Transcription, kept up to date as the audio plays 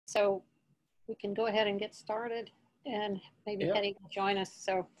So we can go ahead and get started, and maybe Hetty will join us.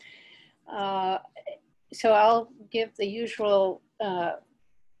 So, so I'll give the usual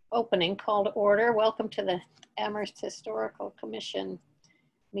opening call to order. Welcome to the Amherst Historical Commission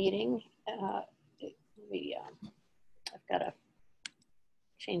meeting. I've got to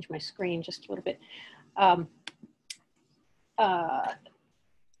change my screen just a little bit.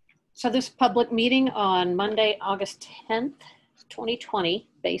 So this public meeting on Monday, August 10th, 2020,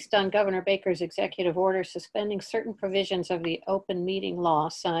 based on Governor Baker's executive order suspending certain provisions of the open meeting law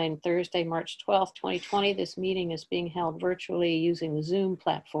signed Thursday, March 12th, 2020. This meeting is being held virtually using the Zoom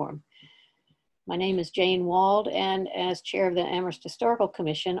platform. My name is Jane Wald, and as chair of the Amherst Historical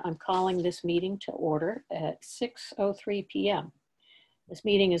Commission, I'm calling this meeting to order at 6:03 p.m. This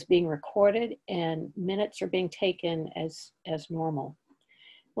meeting is being recorded and minutes are being taken as normal.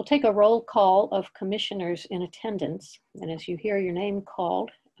 We'll take a roll call of commissioners in attendance, and as you hear your name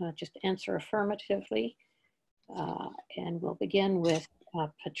called, just answer affirmatively. And we'll begin with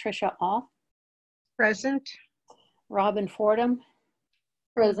Patricia Aug. Present. Robin Fordham.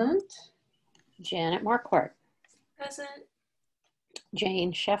 Present. Janet Marquardt. Present.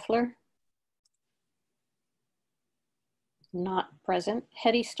 Jane Scheffler. Not present.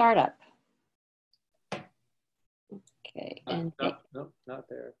 Hetty Startup. Okay. And no, not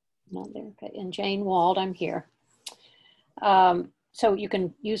there. Not there. Okay. And Jane Wald, I'm here. So you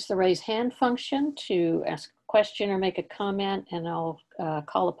can use the raise hand function to ask a question or make a comment, and I'll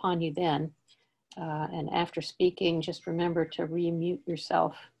call upon you then. And after speaking, just remember to re-mute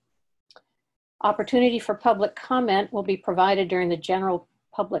yourself. Opportunity for public comment will be provided during the general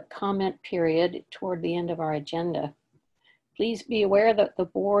public comment period toward the end of our agenda. Please be aware that the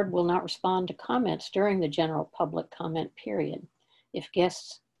board will not respond to comments during the general public comment period. If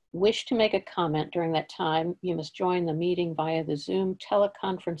guests wish to make a comment during that time, you must join the meeting via the Zoom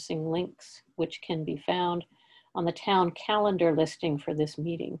teleconferencing links, which can be found on the town calendar listing for this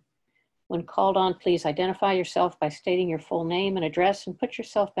meeting. When called on, please identify yourself by stating your full name and address and put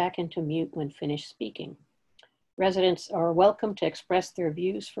yourself back into mute when finished speaking. Residents are welcome to express their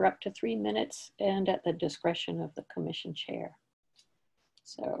views for up to 3 minutes and at the discretion of the commission chair.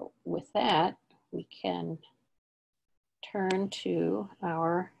 So with that, we can turn to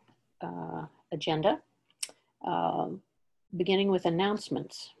our agenda, beginning with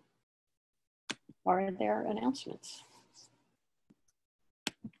announcements. Are there announcements?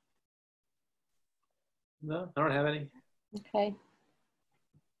 No, I don't have any. Okay.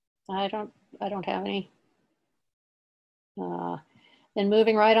 I don't have any. Then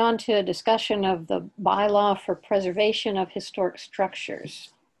moving right on to a discussion of the bylaw for preservation of historic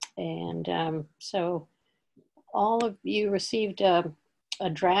structures. And so all of you received a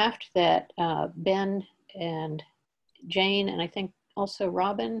draft that Ben and Jane, and I think also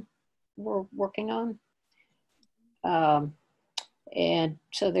Robin, were working on. And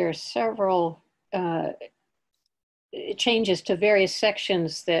so there are several changes to various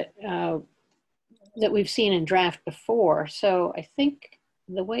sections that that we've seen in draft before. So I think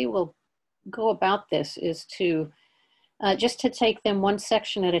the way we'll go about this is to just to take them one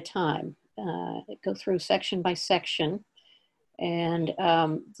section at a time, go through section by section. And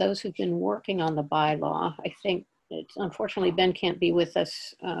those who've been working on the bylaw, I think, unfortunately, Ben can't be with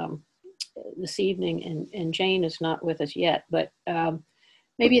us this evening, and Jane is not with us yet, but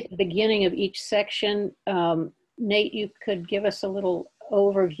maybe at the beginning of each section, Nate, you could give us a little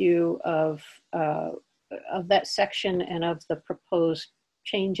overview of that section and of the proposed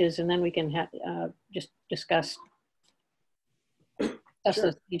changes, and then we can just discuss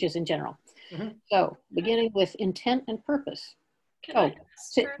those changes in general. Mm-hmm. So, beginning with intent and purpose. I'm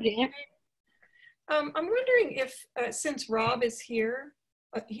wondering if, since Rob is here,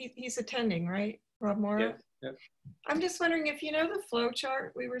 he's attending, right? Rob Mora? Yes. Yep. I'm just wondering if you know the flow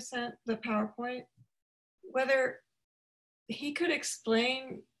chart we were sent, the PowerPoint, whether he could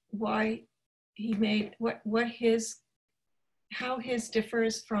explain why he made how his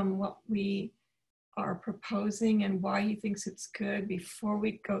differs from what we are proposing and why he thinks it's good before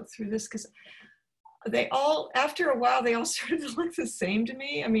we go through this, because they all, after a while, they all started to look the same to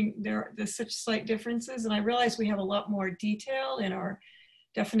me. I mean, there's such slight differences, and I realize we have a lot more detail in our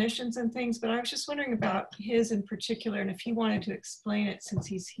definitions and things, but I was just wondering about his in particular, and if he wanted to explain it since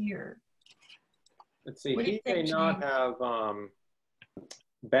he's here. Let's see, he may not have,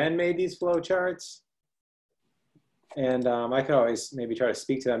 Ben made these flow charts, and I could always maybe try to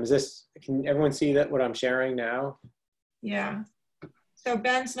speak to them. Can everyone see that what I'm sharing now? Yeah, so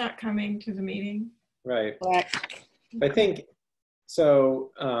Ben's not coming to the meeting. Right, I think,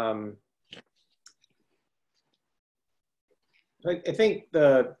 so I think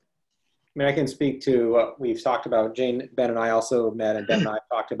the mean, I can speak to what we've talked about. Jane, Ben, and I also met, and Ben and I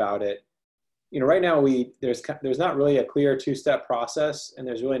talked about it. Right now there's not really a clear two-step process, and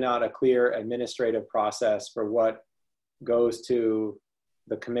there's really not a clear administrative process for what goes to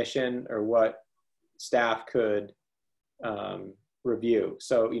the commission or what staff could review.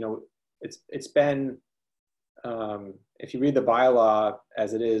 So, it's been, if you read the bylaw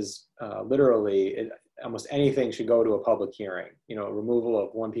as it is, literally, almost anything should go to a public hearing, removal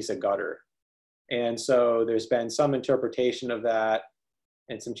of one piece of gutter. And so there's been some interpretation of that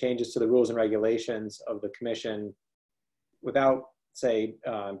and some changes to the rules and regulations of the commission without, say,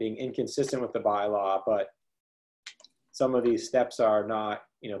 being inconsistent with the bylaw, but some of these steps are not,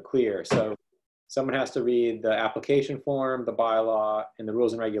 clear. So someone has to read the application form, the bylaw, and the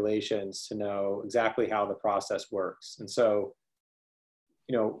rules and regulations to know exactly how the process works. And so,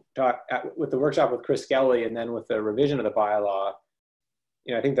 with the workshop with Chris Skelly and then with the revision of the bylaw,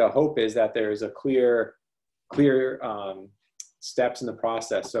 I think the hope is that there's a clear steps in the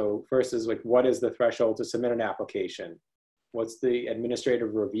process. So first is like, what is the threshold to submit an application? What's the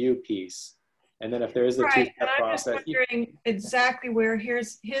administrative review piece? And then if there is a two-step process. I'm just wondering exactly where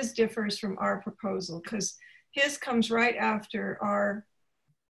his differs from our proposal, because his comes right after our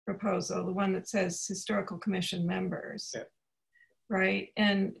proposal, the one that says historical commission members, yeah. Right?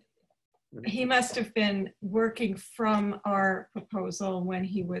 And he must have been working from our proposal when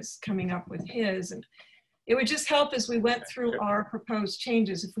he was coming up with his. And it would just help as we went through our proposed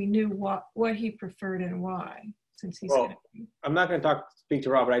changes if we knew what he preferred and why, since he's I'm not going to speak to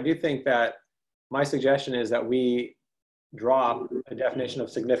Rob, but I do think that my suggestion is that we drop a definition of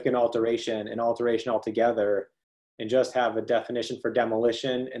significant alteration and alteration altogether and just have a definition for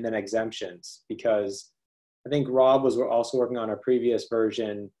demolition and then exemptions, because I think Rob was also working on a previous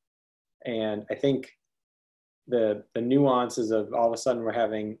version, and I think the nuances of all of a sudden we're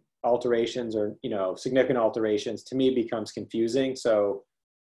having alterations or significant alterations, to me, becomes confusing. So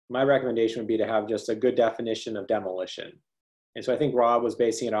my recommendation would be to have just a good definition of demolition. And so I think Rob was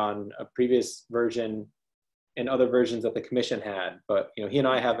basing it on a previous version and other versions that the commission had, but he and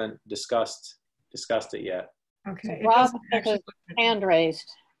I haven't discussed it yet. Okay. So Rob has his hand raised.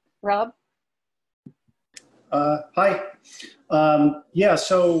 Rob? Hi. Yeah,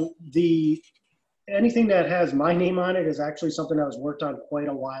 so anything that has my name on it is actually something that was worked on quite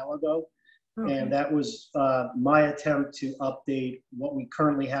a while ago. Okay. And that was my attempt to update what we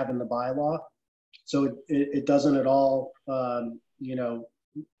currently have in the bylaw. So it doesn't at all,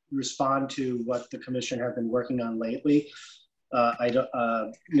 respond to what the commission have been working on lately.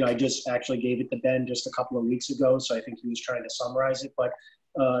 I just actually gave it to Ben just a couple of weeks ago, so I think he was trying to summarize it. But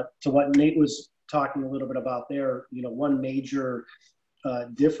to what Nate was talking a little bit about there, one major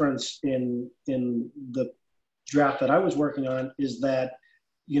difference in the draft that I was working on is that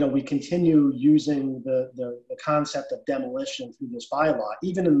we continue using the concept of demolition through this bylaw.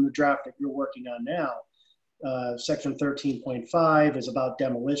 Even in the draft that you're working on now, section 13.5 is about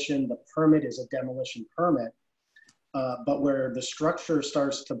demolition. The permit is a demolition permit. But where the structure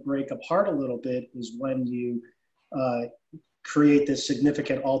starts to break apart a little bit is when you create this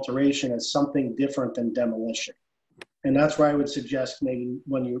significant alteration as something different than demolition. And that's where I would suggest maybe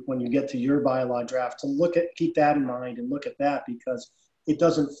when you get to your bylaw draft to keep that in mind and look at that, because it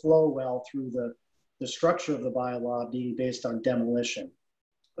doesn't flow well through the structure of the bylaw being based on demolition.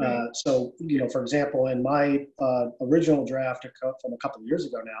 Right. So, for example, in my original draft from a couple of years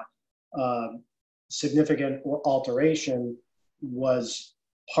ago now, significant alteration was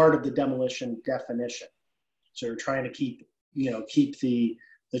part of the demolition definition. So you're trying to keep the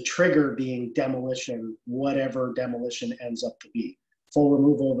trigger being demolition, whatever demolition ends up to be, full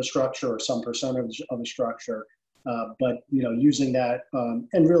removal of a structure or some percentage of a structure. But using that,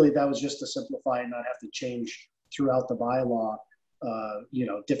 and really that was just to simplify and not have to change throughout the bylaw,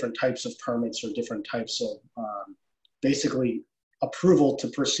 different types of permits or different types of basically approval to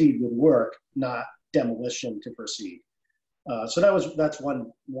proceed with work, not demolition to proceed. So that's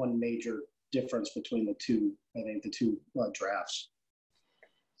one major difference between the two, I think, the two drafts.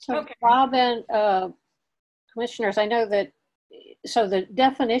 So okay. Rob and commissioners, I know that, so the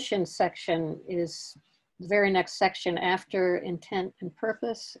definition section is the very next section after intent and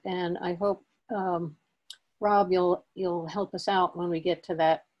purpose. And I hope, Rob, you'll help us out when we get to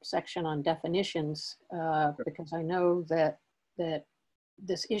that section on definitions, because I know that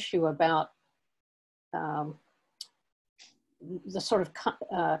this issue about the sort of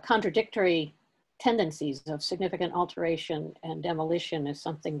contradictory tendencies of significant alteration and demolition is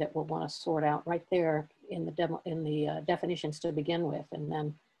something that we'll want to sort out right there in the definitions to begin with, and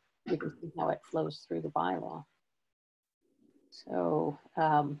then we can see how it flows through the bylaw. So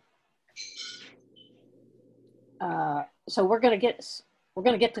So we're going to get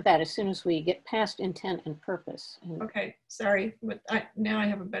to that as soon as we get past intent and purpose. And okay, sorry, but now I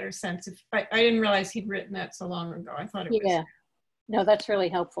have a better sense. If I didn't realize he'd written that so long ago. I thought it was. Yeah, no, that's really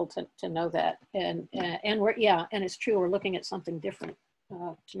helpful to know that. And we're, yeah, and it's true, we're looking at something different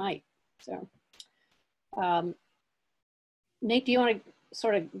tonight. So, Nate, do you want to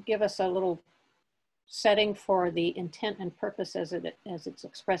sort of give us a little setting for the intent and purpose as it's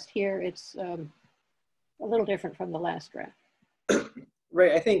expressed here? It's a little different from the last draft.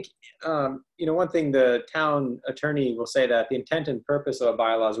 Right. I think, one thing the town attorney will say that the intent and purpose of a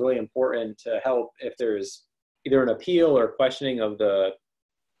bylaw is really important to help if there's either an appeal or questioning of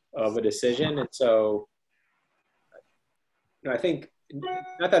a decision. And so, I think,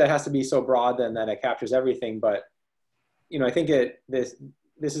 not that it has to be so broad then that it captures everything, but, I think this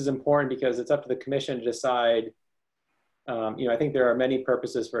is important because it's up to the commission to decide. I think there are many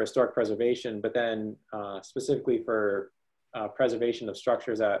purposes for historic preservation, but then specifically for preservation of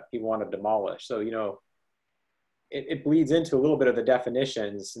structures that people want to demolish. So, it bleeds into a little bit of the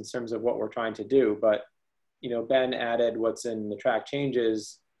definitions in terms of what we're trying to do. But, Ben added what's in the track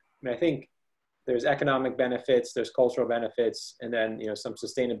changes. I think there's economic benefits, there's cultural benefits, and then, some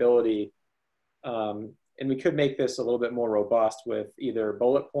sustainability. And we could make this a little bit more robust with either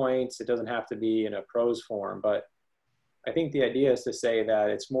bullet points. It doesn't have to be in a prose form, but I think the idea is to say that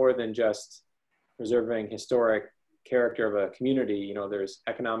it's more than just preserving historic character of a community. There's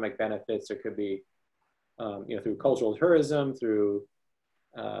economic benefits. There could be, through cultural tourism, through,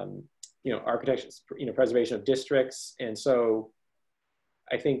 architecture, preservation of districts. And so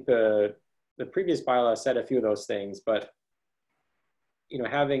I think the previous bylaw said a few of those things, but,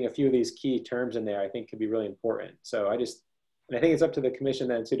 having a few of these key terms in there, I think could be really important. So I think it's up to the commission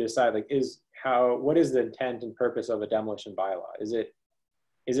then to decide, like, what is the intent and purpose of a demolition bylaw? Is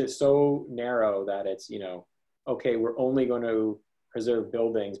it so narrow that it's, okay, we're only going to preserve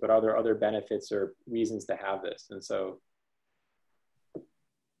buildings, but are there other benefits or reasons to have this? And so.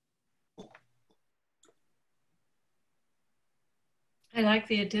 I like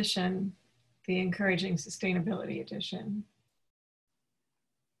the addition, the encouraging sustainability addition.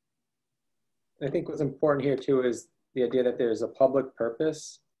 I think what's important here too is the idea that there's a public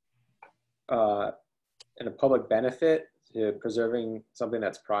purpose and a public benefit to preserving something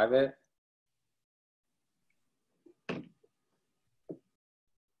that's private.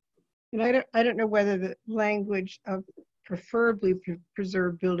 And I don't know whether the language of preferably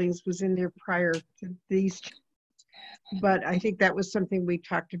preserved buildings was in there prior to these, but I think that was something we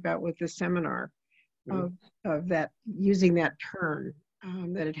talked about with the seminar of that, using that term,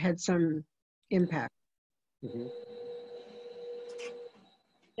 that it had some impact. Mm-hmm.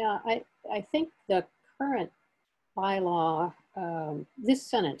 Yeah, I think the current bylaw, this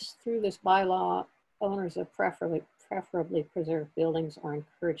sentence, through this bylaw, owners of preferably preserved buildings are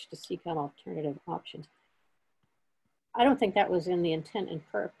encouraged to seek out alternative options. I don't think that was in the intent and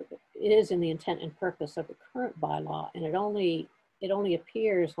purpose. It is in the intent and purpose of the current bylaw, and it only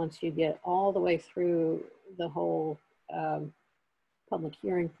appears once you get all the way through the whole public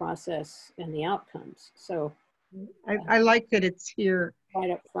hearing process and the outcomes. So I like that it's here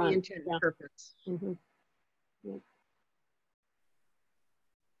right up front. The intent and purpose. Mm-hmm.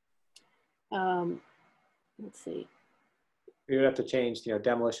 Yeah. Let's see. We would have to change,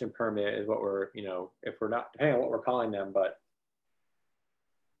 demolition permit is what we're, if we're not, depending on what we're calling them, but.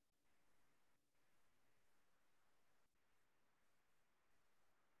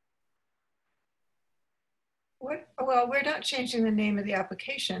 Well, we're not changing the name of the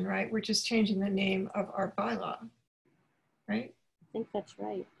application, right? We're just changing the name of our bylaw, right? I think that's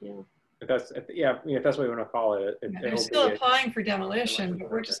right, yeah. If that's what we want to call it. They're still applying for demolition,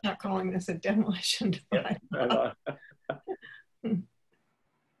 but we're just not calling this a demolition bylaw.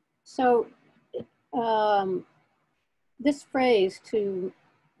 So this phrase, to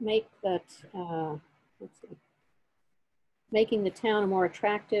make that, let's see, making the town a more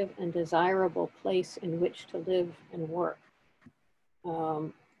attractive and desirable place in which to live and work.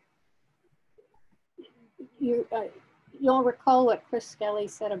 You'll recall what Chris Skelly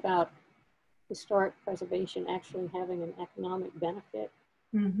said about historic preservation actually having an economic benefit.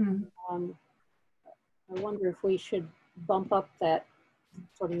 Mm-hmm. I wonder if we should bump up that,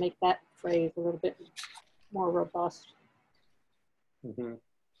 sort of make that phrase a little bit more robust. Mm-hmm.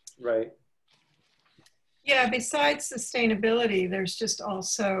 Right. Yeah, besides sustainability, there's just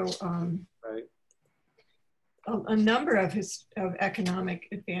also right. a number of economic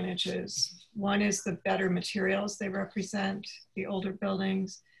advantages. One is the better materials they represent, the older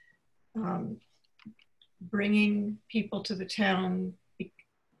buildings, bringing people to the town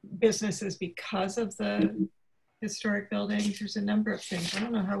businesses because of the historic buildings. There's a number of things. I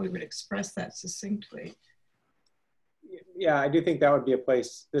don't know how we would express that succinctly. Yeah, I do think that would be a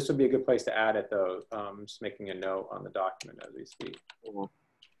place, this would be a good place to add it though. Just making a note on the document as we speak.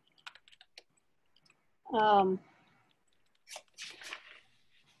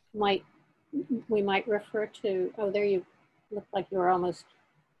 We might refer to, oh, there you look like you were almost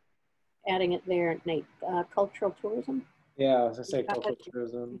adding it there, Nate. Cultural tourism? Yeah, I was gonna say cultural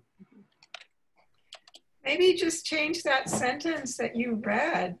tourism. Maybe just change that sentence that you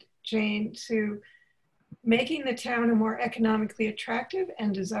read, Jane, to making the town a more economically attractive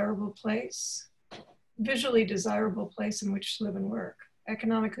and desirable place, visually desirable place in which to live and work.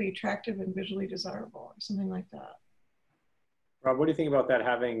 Economically attractive and visually desirable, or something like that. Rob, what do you think about that,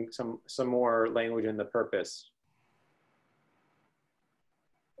 having some more language in the purpose?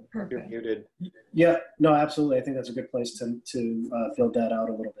 Perfect. You're muted. Yeah, no, absolutely. I think that's a good place to fill that out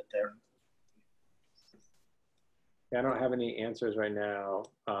a little bit there. Yeah, I don't have any answers right now,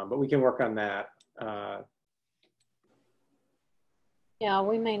 but we can work on that. Yeah,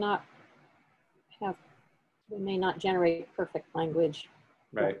 we may not generate perfect language,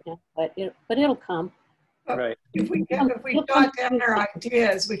 Right. But it'll come. Right. If we jot down our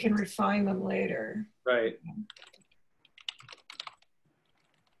ideas, we can refine them later. Right.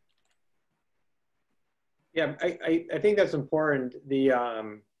 Yeah, I think that's important.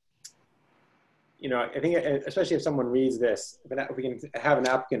 The you know, I think especially if someone reads this, if we can have an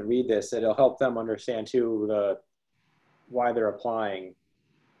applicant read this, it'll help them understand too why they're applying.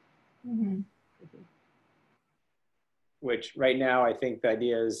 Mm-hmm. Which right now I think the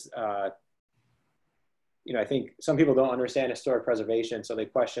idea is, you know, I think some people don't understand historic preservation, so they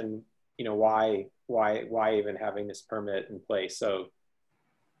question, you know, why even having this permit in place. So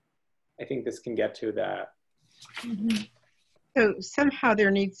I think this can get to that. Mm-hmm. So somehow there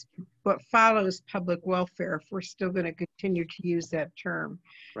needs, what follows public welfare, if we're still going to continue to use that term,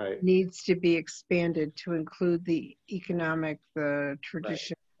 Right. needs to be expanded to include the economic, the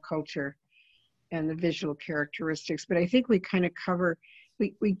traditional culture, and the visual characteristics. But I think we kind of cover,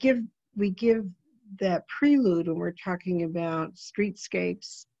 we give that prelude when we're talking about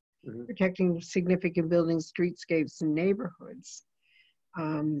streetscapes, Mm-hmm. protecting significant buildings, streetscapes, and neighborhoods.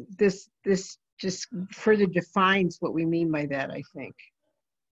 This just further defines what we mean by that, I think.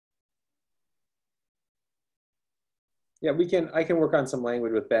 Yeah, I can work on some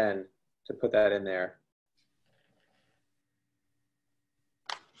language with Ben to put that in there.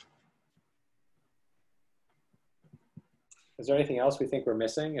 Is there anything else we think we're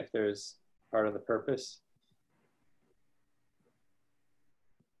missing if there's part of the purpose?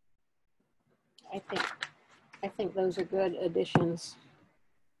 I think those are good additions.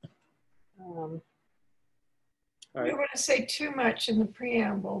 I don't want to say too much in the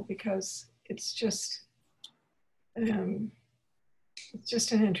preamble because it's just an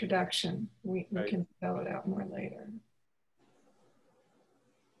introduction. We can spell it out more later.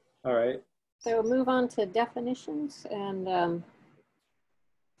 All right. So move on to definitions, and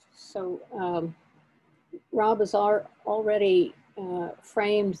Rob has already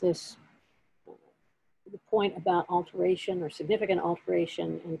framed this the point about alteration or significant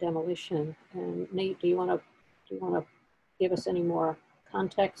alteration and demolition. And Nate, do you want to give us any more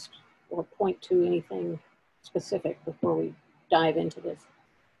context or point to anything specific before we dive into this?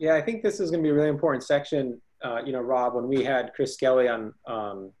 Yeah, I think this is going to be a really important section. You know, Rob, when we had Chris Skelly on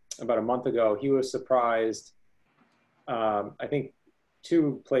about a month ago, he was surprised. I think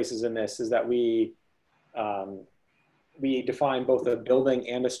two places in this is that we define both a building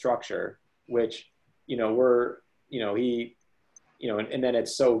and a structure, which, you know, and then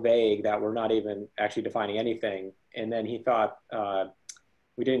it's so vague that we're not even actually defining anything. And then he thought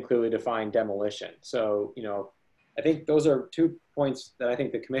we didn't clearly define demolition. So, you know, I think those are 2 points that I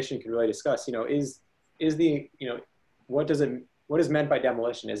think the commission can really discuss. You know, is the, you know, what is meant by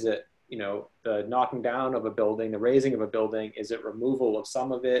demolition? Is it, you know, the knocking down of a building, the raising of a building? Is it removal of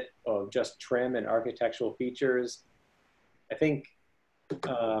some of it, of just trim and architectural features? I think,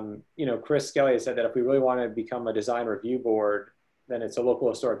 you know, Chris Skelly has said that if we really want to become a design review board, then it's a local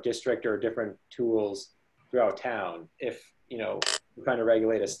historic district or different tools throughout town. If, you know, we're trying to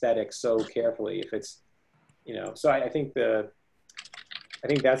regulate aesthetics so carefully, if it's, you know, so I think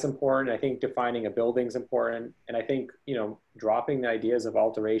that's important. I think defining a building is important. And I think, you know, dropping the ideas of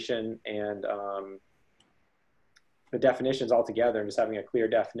alteration and the definitions altogether and just having a clear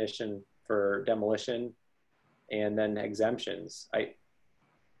definition for demolition and then exemptions.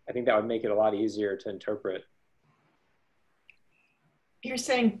 I think that would make it a lot easier to interpret. You're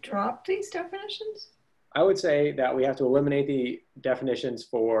saying drop these definitions? I would say that we have to eliminate the definitions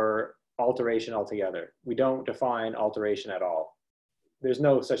for alteration altogether. We don't define alteration at all. There's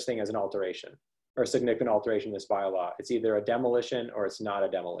no such thing as an alteration or a significant alteration in this bylaw. It's either a demolition or it's not a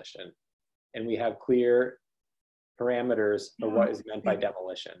demolition. And we have clear parameters for what is meant by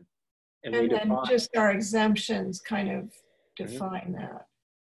demolition. And then just our exemptions kind of define that.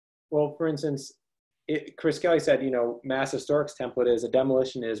 Well, for instance, Chris Kelly said, you know, Mass Historic's template is a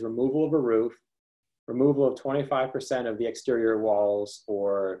demolition is removal of a roof, removal of 25% of the exterior walls,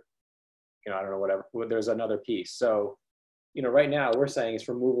 or, you know, I don't know, whatever, there's another piece. So, you know, right now we're saying it's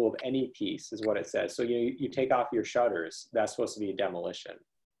removal of any piece is what it says. So you take off your shutters, that's supposed to be a demolition.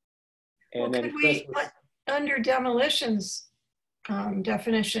 And well, then could we, under demolitions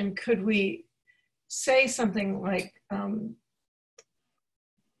definition, could we say something like,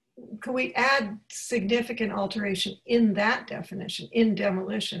 could we add significant alteration in that definition, in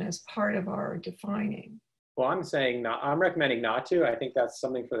demolition, as part of our defining? Well, I'm saying not, I'm recommending not to. I think that's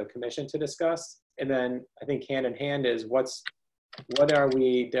something for the commission to discuss. And then I think hand in hand is what are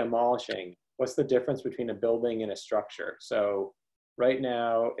we demolishing? What's the difference between a building and a structure? So right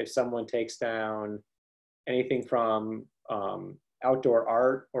now, if someone takes down anything from outdoor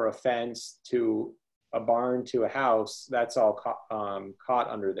art or a fence to a barn to a house, that's all caught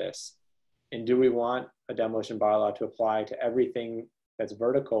under this. And do we want a demolition bylaw to apply to everything that's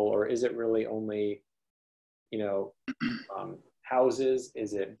vertical, or is it really only, you know, houses?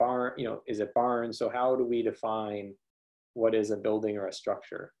 Is it barn? You know, is it barns? So how do we define what is a building or a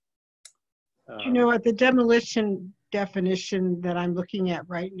structure? You know what, the demolition definition that I'm looking at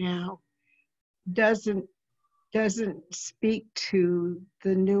right now doesn't speak to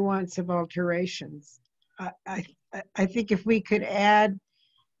the nuance of alterations. I think if we could add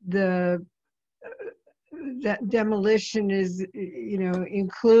that demolition is, you know,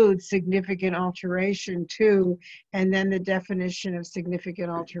 includes significant alteration too, and then the definition of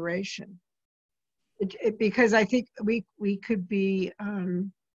significant alteration. Because I think we could be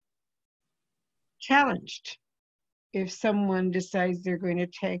challenged if someone decides they're going to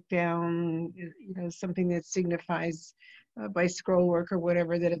take down, you know, something that signifies by scroll work or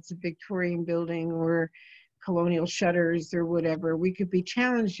whatever, that it's a Victorian building or colonial shutters or whatever. We could be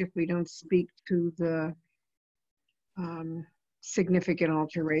challenged if we don't speak to the significant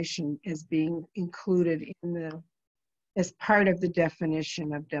alteration as being included in as part of the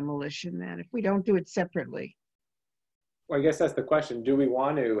definition of demolition then, if we don't do it separately. Well, I guess that's the question. Do we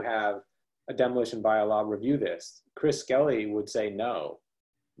want to have a demolition bylaw review this? Chris Kelly would say no,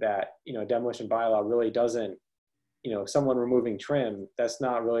 that, you know, demolition bylaw really doesn't, you know, someone removing trim, that's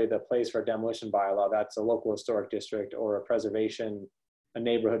not really the place for a demolition bylaw. That's a local historic district or a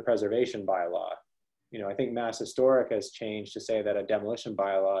neighborhood preservation bylaw. You know, I think Mass Historic has changed to say that a demolition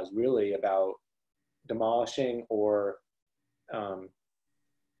bylaw is really about demolishing or,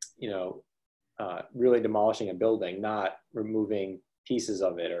 you know, really demolishing a building, not removing pieces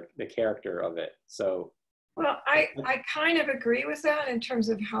of it or the character of it. So, well, I kind of agree with that in terms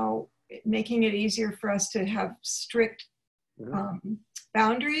of how making it easier for us to have strict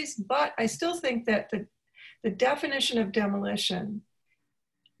boundaries, but I still think that the definition of demolition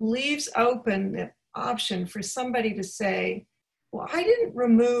leaves open the option for somebody to say, well, I didn't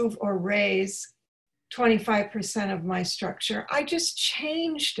remove or raise 25% of my structure, I just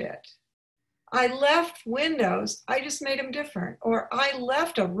changed it. I left windows, I just made them different. Or I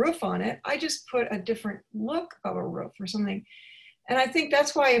left a roof on it, I just put a different look of a roof or something. And I think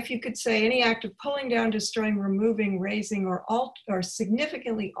that's why if you could say any act of pulling down, destroying, removing, raising, or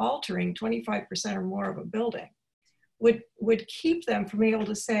significantly altering 25% or more of a building would keep them from being able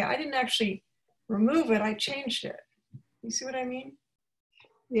to say, I didn't actually remove it, I changed it. You see what I mean?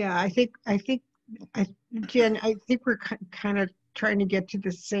 Yeah, Jen, I think we're kind of trying to get to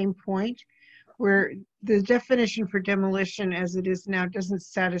the same point where the definition for demolition as it is now doesn't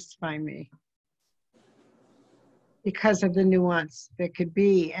satisfy me because of the nuance that could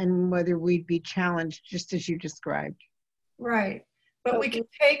be and whether we'd be challenged just as you described. Right, but we can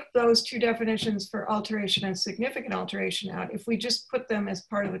take those two definitions for alteration and significant alteration out if we just put them as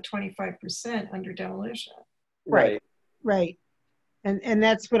part of the 25% under demolition. Right. And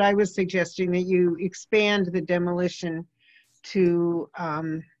that's what I was suggesting, that you expand the demolition to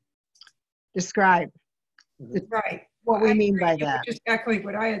describe what we mean by that. Just echoing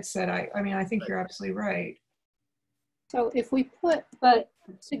what I had said, I mean, I think you're absolutely right. So if we put, but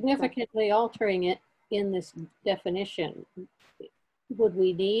significantly altering it in this definition, would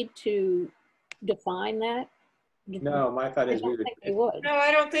we need to define that No, my thought I is we don't would, think we would. No,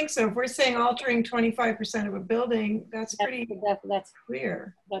 I don't think so. If we're saying altering 25% of a building, that's That's, pretty that's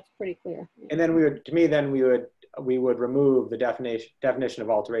clear. pretty clear. and then we would, to me, then we would remove the definition of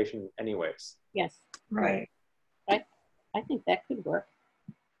alteration anyways. Yes, Right. I think that could work.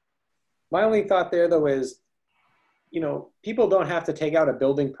 My only thought there though is, you know, people don't have to take out a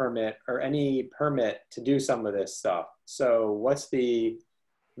building permit or any permit to do some of this stuff. So what's the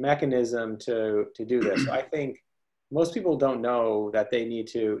mechanism to do this? I think most people don't know that they need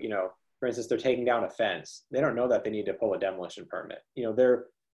to, you know, for instance, they're taking down a fence. They don't know that they need to pull a demolition permit. You know,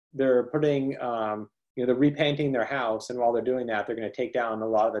 they're putting, you know, they're repainting their house, and while they're doing that, they're going to take down a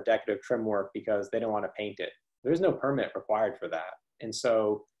lot of the decorative trim work because they don't want to paint it. There's no permit required for that. And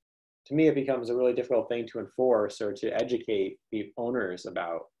so to me, it becomes a really difficult thing to enforce or to educate the owners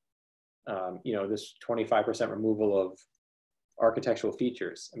about, you know, this 25% removal of architectural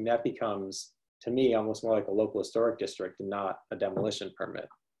features. I mean, that becomes, to me, almost more like a local historic district and not a demolition permit.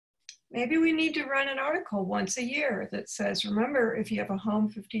 Maybe we need to run an article once a year that says, remember, if you have a home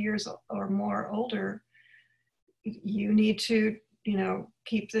 50 years or more older, you need to, you know,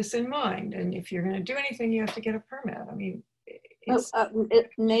 keep this in mind. And if you're going to do anything, you have to get a permit. I mean, it's,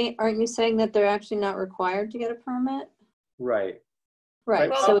 Nate, aren't you saying that they're actually not required to get a permit? Right.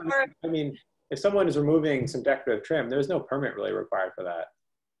 Right. Well, So, I mean, if someone is removing some decorative trim, there's no permit really required for that.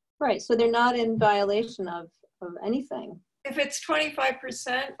 right. So they're not in violation of anything. if it's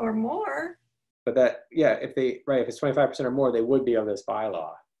 25% or more, But that, yeah, if it's 25% or more, they would be of this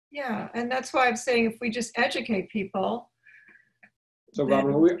bylaw. yeah. And that's why I'm saying if we just educate people. So then-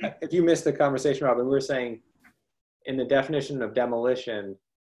 Robin, if you missed the conversation, Robin, we were saying in the definition of demolition,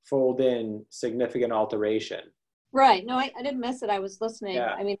 fold in significant alteration. Right. No, I didn't miss it. I was listening.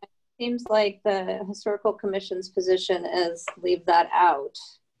 Yeah. I mean, it seems like the Historical Commission's position is leave that out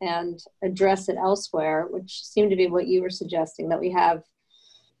and address it elsewhere, which seemed to be what you were suggesting, that we have,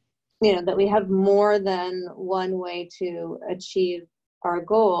 you know, that we have more than one way to achieve our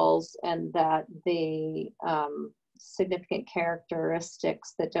goals, and that the significant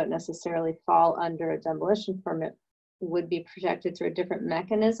characteristics that don't necessarily fall under a demolition permit would be protected through a different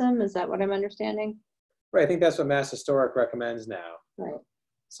mechanism. Is that what I'm understanding? Right, I think that's what Mass Historic recommends now. Right.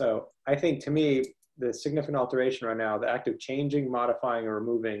 So I think, to me, the significant alteration right now, the act of changing, modifying, or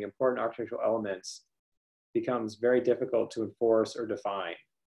removing important architectural elements becomes very difficult to enforce or define.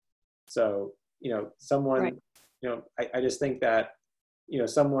 So, you know, someone, Right. you know, I just think that, you know,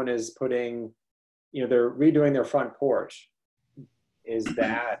 someone is putting, you know, they're redoing their front porch. Is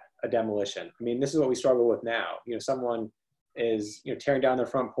that a demolition? I mean, this is what we struggle with now. You know, someone is, you know, tearing down their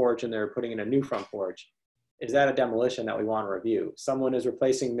front porch and they're putting in a new front porch. Is that a demolition that we want to review? Someone is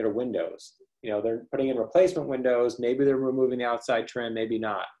replacing their windows. You know, they're putting in replacement windows. Maybe they're removing the outside trim, maybe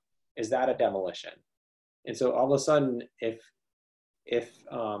not. Is that a demolition? And so all of a sudden, if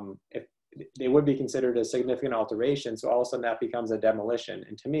they would be considered a significant alteration, so all of a sudden that becomes a demolition.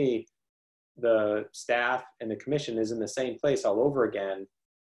 And to me, the staff and the commission is in the same place all over again,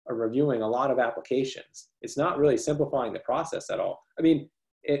 are reviewing a lot of applications. It's not really simplifying the process at all. I mean,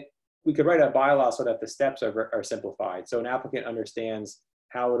 we could write a bylaw so that the steps are simplified, so an applicant understands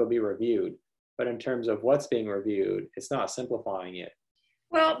how it'll be reviewed. But in terms of what's being reviewed, it's not simplifying it.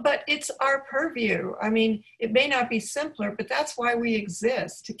 Well, but it's our purview. I mean, it may not be simpler, but that's why we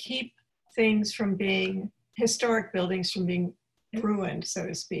exist, to keep things from being, historic buildings from being ruined, so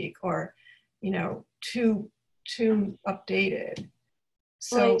to speak, or, you know, too updated.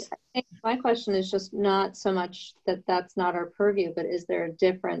 So Well, I think my question is just not so much that that's not our purview, but is there a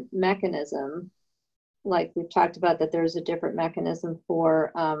different mechanism? Like we've talked about, that there's a different mechanism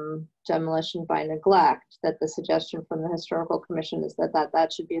for demolition by neglect, that the suggestion from the Historical Commission is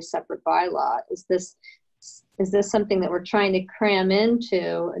that should be a separate bylaw. Is this something that we're trying to cram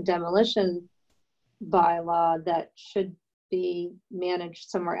into a demolition bylaw that should be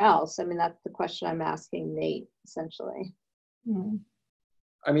managed somewhere else? I mean, that's the question I'm asking Nate, essentially.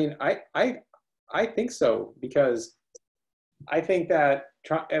 I mean, I think so, because I think that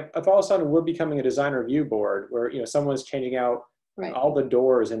if all of a sudden we're becoming a design review board where, you know, someone's changing out Right. all the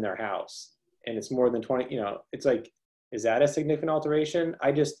doors in their house and it's more than 20, you know, it's like, is that a significant alteration?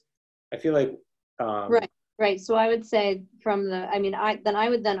 I feel like. Right. So I would say I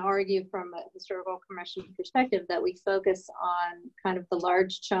would then argue from a Historical Commission perspective that we focus on kind of the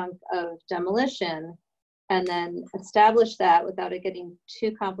large chunk of demolition, and then establish that without it getting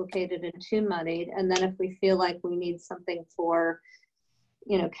too complicated and too muddied. And then if we feel like we need something for,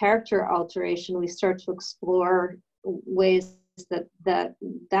 you know, character alteration, we start to explore ways that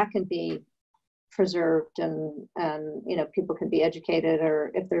can be preserved, and you know, people can be educated,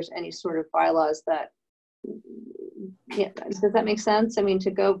 or if there's any sort of bylaws that Yeah, does that make sense? I mean,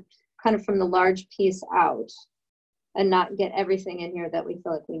 to go kind of from the large piece out and not get everything in here that we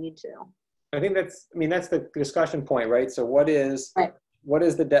feel like we need to. I think that's the discussion point, right? So what is, right. What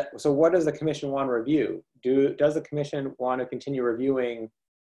is so what does the commission want to review? Does the commission want to continue reviewing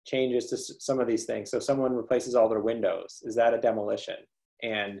changes to some of these things? So if someone replaces all their windows, is that a demolition?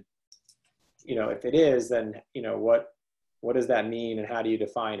 And, if it is, then, what does that mean and how do you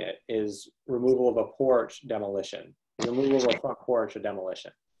define it? Is removal of a porch demolition? Is removal of a front porch a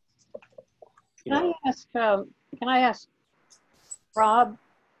demolition? Can I ask Rob,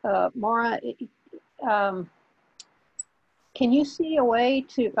 Maura, can you see a way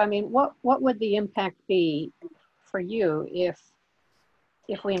to, what would the impact be for you if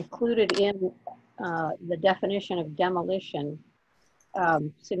we included in the definition of demolition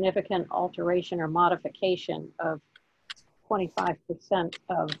significant alteration or modification of 25%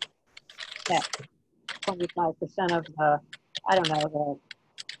 of that, 25% of the, I don't know,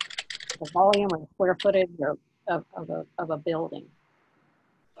 the volume or square footage of a building?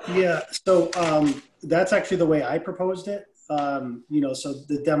 Yeah, so that's actually the way I proposed it. So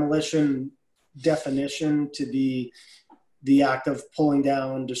the demolition definition to be the act of pulling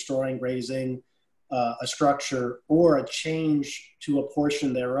down, destroying, razing a structure or a change to a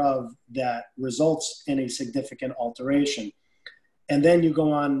portion thereof that results in a significant alteration. And then you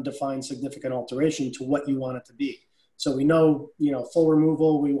go on and define significant alteration to what you want it to be. So we know, full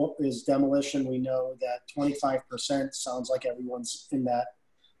removal is demolition. We know that 25% sounds like everyone's in that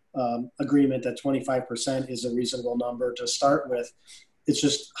agreement that 25% is a reasonable number to start with. It's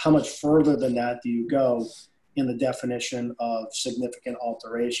just how much further than that do you go in the definition of significant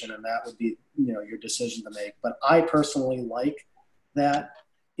alteration, and that would be your decision to make. But I personally like that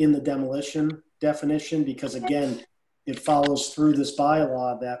in the demolition definition because, again, it follows through this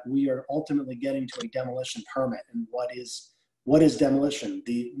bylaw that we are ultimately getting to a demolition permit. And what is demolition?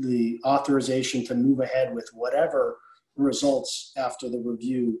 The authorization to move ahead with whatever results after the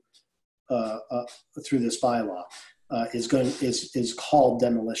review through this bylaw is called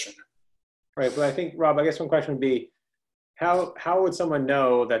demolition. Right, but I think, Rob, I guess one question would be, how would someone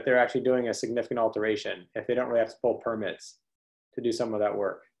know that they're actually doing a significant alteration if they don't really have to pull permits to do some of that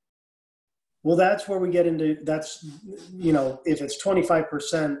work? Well, that's where we get into, if it's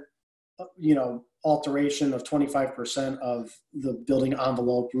 25%, alteration of 25% of the building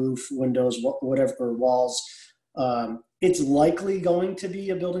envelope, roof, windows, whatever, or walls, it's likely going to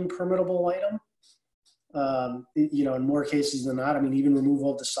be a building permittable item. In more cases than not, even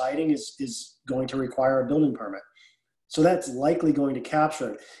removal of the siding is going to require a building permit. So that's likely going to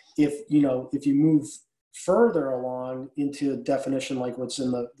capture it. If you move further along into a definition like what's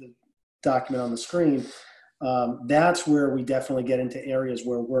in the document on the screen, that's where we definitely get into areas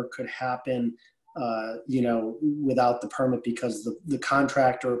where work could happen, without the permit because the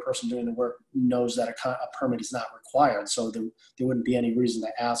contractor or person doing the work knows that a permit is not required. So there wouldn't be any reason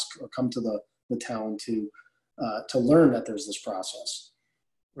to ask or come to the town to learn that there's this process.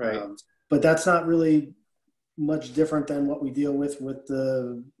 Right. But that's not really much different than what we deal with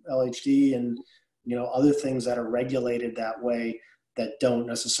the LHD and, other things that are regulated that way that don't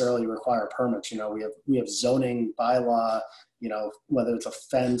necessarily require permits. We have zoning bylaw, whether it's a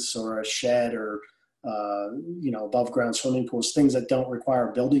fence or a shed or, above ground swimming pools, things that don't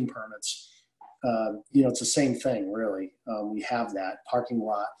require building permits. It's the same thing, really. We have that. Parking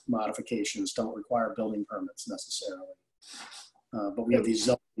lot modifications don't require building permits necessarily. But we have these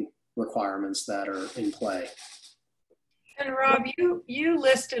zoning requirements that are in play. And Rob, you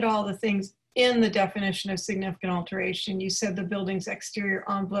listed all the things in the definition of significant alteration. You said the building's exterior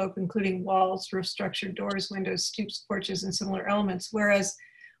envelope, including walls, roof structure, doors, windows, stoops, porches, and similar elements, whereas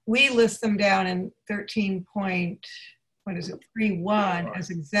we list them down in 13.31 as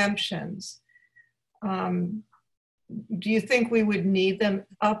exemptions. Do you think we would need them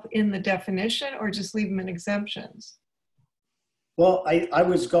up in the definition or just leave them in exemptions? Well, I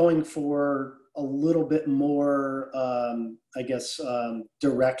was going for a little bit more,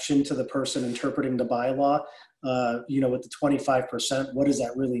 direction to the person interpreting the bylaw. With the 25%, what does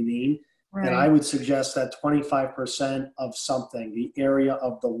that really mean? Right. And I would suggest that 25% of something, the area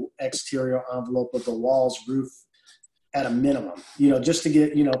of the exterior envelope of the walls, roof, at a minimum, just to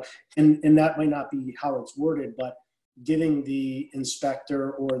get, and that might not be how it's worded, but giving the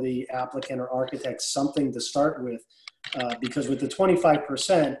inspector or the applicant or architect something to start with, because with the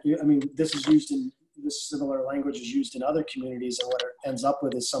 25%, this similar language is used in other communities, and what it ends up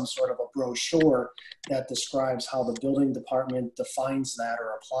with is some sort of a brochure that describes how the building department defines that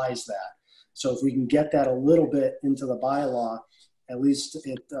or applies that. So if we can get that a little bit into the bylaw, at least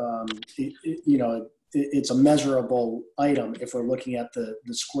it it's a measurable item if we're looking at the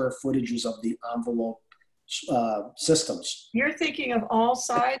square footages of the envelope systems. You're thinking of all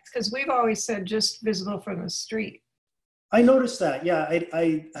sides? Because we've always said just visible from the street. I noticed that, yeah.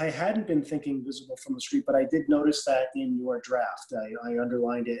 I hadn't been thinking visible from the street, but I did notice that in your draft. I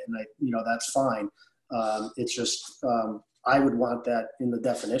underlined it, and that's fine. It's just, I would want that in the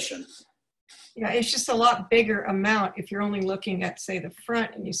definition. Yeah, it's just a lot bigger amount if you're only looking at, say, the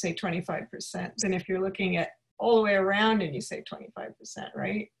front and you say 25%, than if you're looking at all the way around and you say 25%,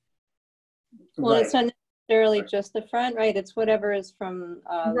 right? Well, Right. it's not necessarily just the front, right? It's whatever is from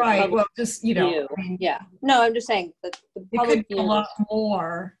right. Well, just, you know, view. I mean, Yeah. No, I'm just saying that the it public could be view a lot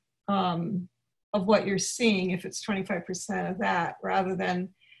more of what you're seeing if it's 25% of that rather than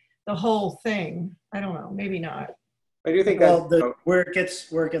the whole thing. I don't know, maybe not. I do think Well, that where it gets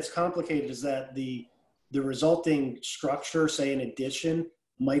complicated is that the resulting structure, say an addition,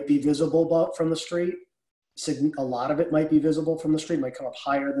 might be visible from the street. A lot of it might be visible from the street, might come up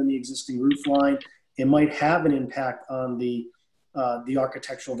higher than the existing roof line. It might have an impact on the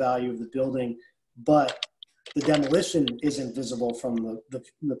architectural value of the building, but the demolition isn't visible from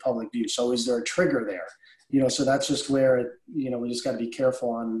the public view. So is there a trigger there? So that's just where we just got to be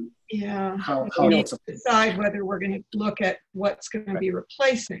careful on how we need it's to decide whether we're going to look at what's going to be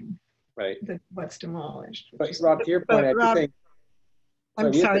replacing what's demolished. But Rob, to your point, I do think.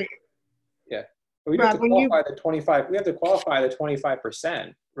 I'm sorry. We have to qualify the 25. We have to qualify the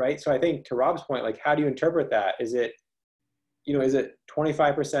 25%, right? So I think to Rob's point, like, how do you interpret that? Is it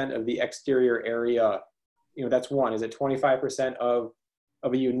 25% of the exterior area? That's one. Is it 25% of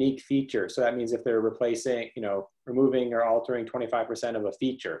a unique feature? So that means if they're replacing, removing or altering 25% of a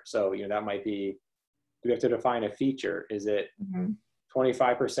feature. So that might be. Do we have to define a feature? Is it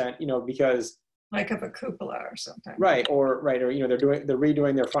 25%? Because like of a cupola or something. Right. Or they're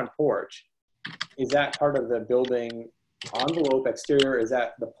redoing their front porch. Is that part of the building envelope exterior? Is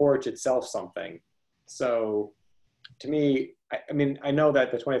that the porch itself something? So to me, I know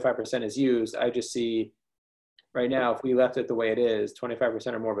that the 25% is used. I just see right now, if we left it the way it is,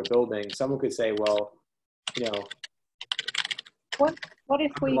 25% or more of a building, someone could say, well, What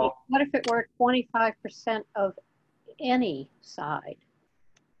if it were 25% of any side?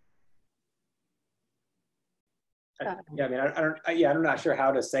 I'm not sure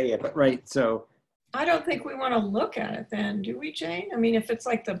how to say it, but right. So I don't think we want to look at it then, do we, Jane? I mean, if it's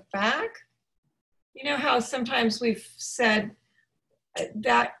like the back, how sometimes we've said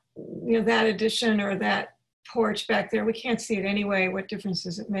that, that addition or that porch back there, we can't see it anyway. What difference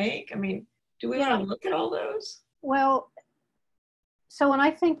does it make? I mean, do we want to look at all those? Well, so when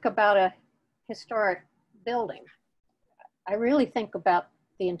I think about a historic building, I really think about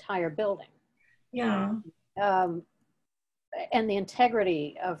the entire building. Yeah. And the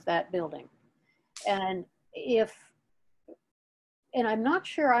integrity of that building. And I'm not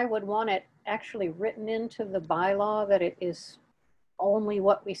sure I would want it actually written into the bylaw that it is only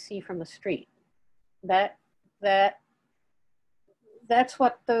what we see from the street. That's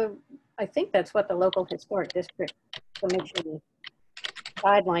what I think that's what the local historic district commission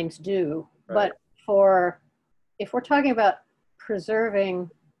guidelines do. Right. But if we're talking about preserving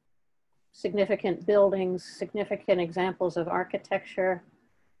significant buildings, significant examples of architecture,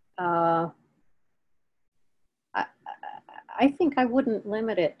 I think I wouldn't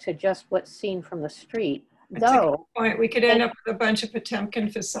limit it to just what's seen from the street. That's a good point. We could end up with a bunch of Potemkin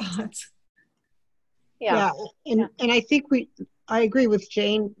facades. Yeah. And I think I agree with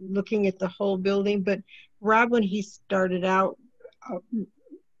Jane looking at the whole building, but Rob, when he started out,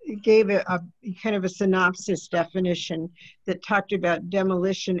 gave a kind of a synopsis definition that talked about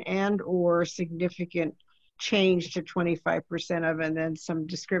demolition and or significant change to 25% of, and then some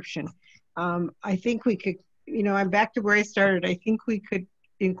description. I think we could, I'm back to where I started. I think we could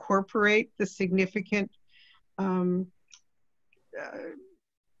incorporate the significant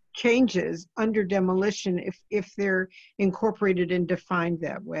changes under demolition if they're incorporated and defined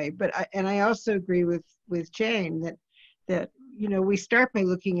that way. But I also agree with Jane that we start by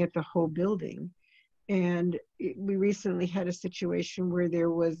looking at the whole building. And we recently had a situation where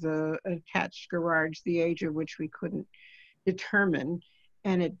there was an attached garage, the age of which we couldn't determine,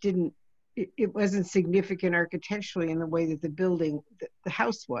 and it wasn't significant architecturally in the way that the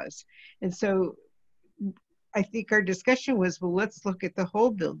house was. And so I think our discussion was, well, let's look at the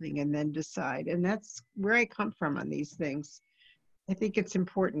whole building and then decide. And that's where I come from on these things. I think it's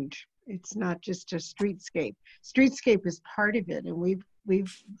important. It's not just a streetscape. Streetscape is part of it, and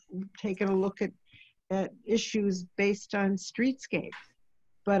we've taken a look at issues based on streetscape.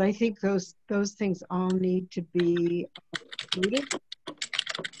 But I think those things all need to be included.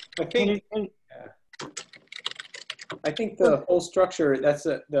 I think I think the whole structure, that's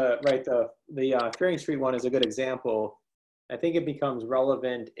the Fearing Street one is a good example. I think it becomes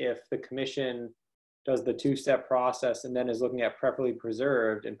relevant if the commission does the two-step process and then is looking at preferably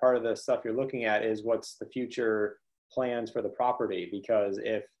preserved, and part of the stuff you're looking at is what's the future plans for the property, because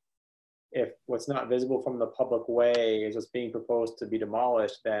if what's not visible from the public way is what's being proposed to be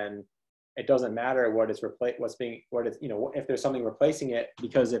demolished, then it doesn't matter what it's if there's something replacing it,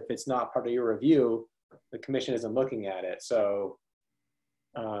 because if it's not part of your review, the commission isn't looking at it. So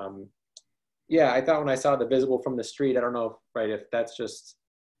yeah, I thought when I saw the visible from the street, I don't know if that's just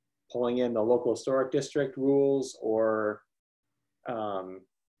pulling in the local historic district rules, or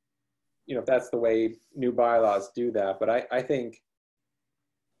if that's the way new bylaws do that. But I think,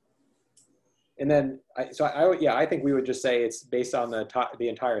 and then I think we would just say it's based on the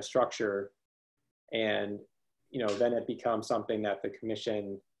entire structure, and then it becomes something that the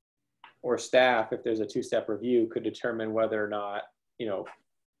commission or staff, if there's a two-step review, could determine whether or not,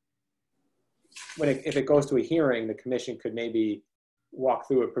 if it goes to a hearing, the commission could maybe walk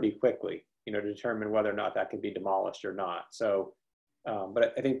through it pretty quickly, to determine whether or not that could be demolished or not. So,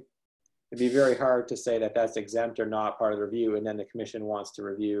 but I think it'd be very hard to say that that's exempt or not part of the review, and then the commission wants to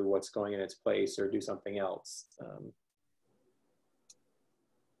review what's going in its place or do something else.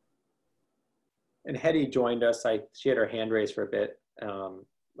 And Hetty joined us. She had her hand raised for a bit,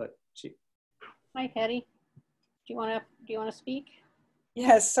 but she. Hi, Hetty. Do you want to speak?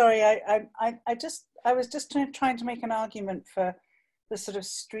 Yes, sorry. I was just trying to make an argument for the sort of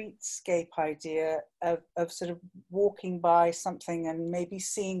streetscape idea of sort of walking by something and maybe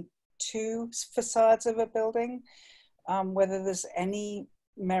seeing two facades of a building, whether there's any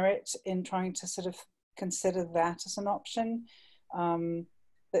merit in trying to sort of consider that as an option.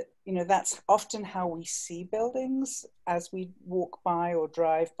 That, that's often how we see buildings as we walk by or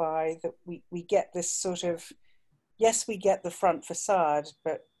drive by, that we get this sort of, yes, we get the front facade,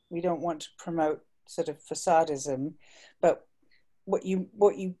 but we don't want to promote sort of facadism. But what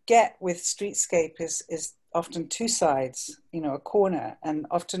you get with streetscape is often two sides, a corner. And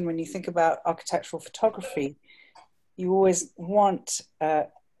often when you think about architectural photography, you always want a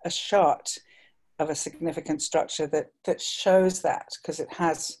shot of a significant structure that shows that, because it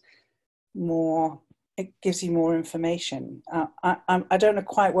has more, it gives you more information. I don't know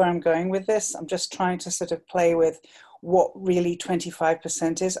quite where I'm going with this. I'm just trying to sort of play with what really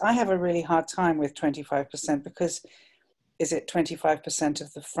 25% is. I have a really hard time with 25%, because is it 25%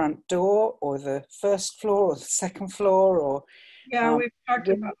 of the front door or the first floor or the second floor, or yeah, we've talked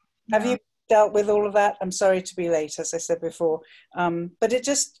about. Have you dealt with all of that? I'm sorry to be late, as I said before, but it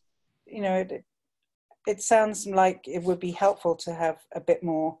just, it sounds like it would be helpful to have a bit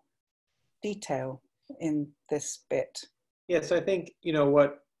more detail in this bit. Yes, I think,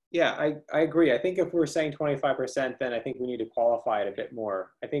 I agree. I think if we're saying 25%, then I think we need to qualify it a bit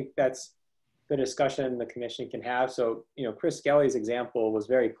more. I think that's the discussion the commission can have. So, Chris Skelly's example was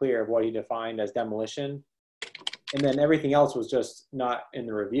very clear of what he defined as demolition. And then everything else was just not in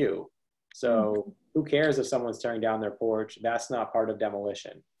the review. So who cares if someone's tearing down their porch? That's not part of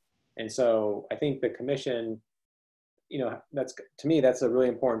demolition. And so I think the commission, to me, that's a really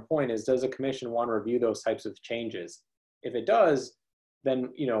important point, is does the commission want to review those types of changes? If it does, then,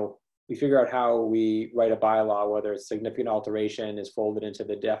 we figure out how we write a bylaw, whether it's significant alteration is folded into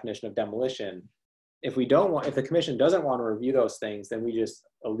the definition of demolition. If the commission doesn't want to review those things, then we just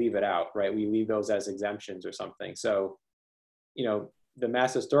leave it out, right? We leave those as exemptions or something. So, the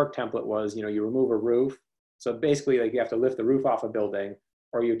Mass Historic template was, you remove a roof. So basically, like, you have to lift the roof off a building,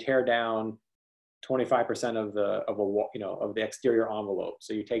 or you tear down 25% of the exterior envelope.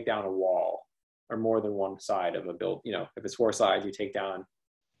 So you take down a wall, or more than one side of a build. If it's 4 sides, you take down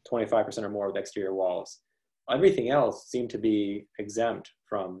 25% or more of the exterior walls. Everything else seemed to be exempt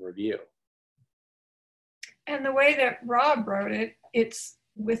from review. And the way that Rob wrote it, it's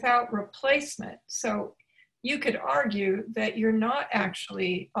without replacement. So you could argue that you're not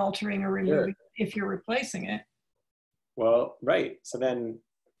actually altering or removing if you're replacing it. Well, right. So then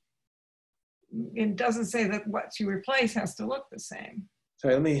it doesn't say that what you replace has to look the same.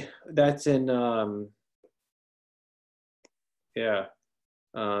 Sorry, that's in,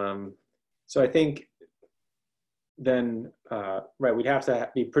 so I think then, we'd have to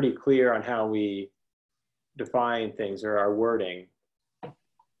be pretty clear on how we define things, or our wording.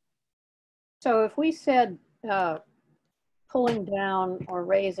 So if we said pulling down or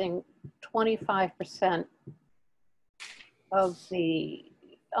raising 25% of the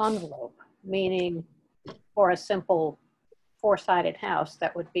envelope, meaning for a simple 4-sided house,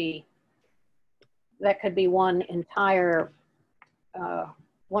 that could be one entire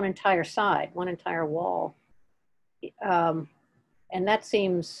side, one entire wall. And that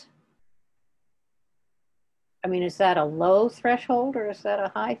seems, I mean, is that a low threshold or is that a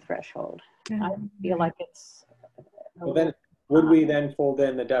high threshold? I feel like it's. Well, then would we then fold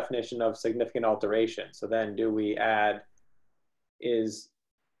in the definition of significant alteration? So then do we add is,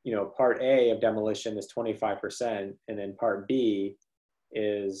 you know, part A of demolition is 25%, and then part B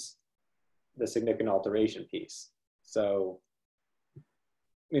is the significant alteration piece. So, I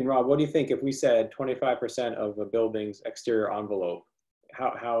mean, Rob, what do you think if we said 25% of a building's exterior envelope?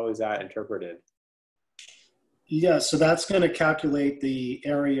 How is that interpreted? Yeah, so that's going to calculate the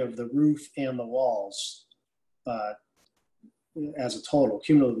area of the roof and the walls as a total,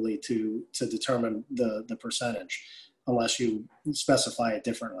 cumulatively, to determine the percentage, unless you specify it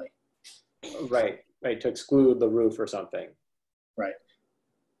differently. Right, to exclude the roof or something. Right.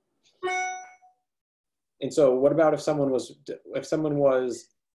 And so what about if someone was,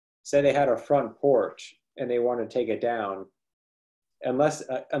 say they had a front porch and they want to take it down, unless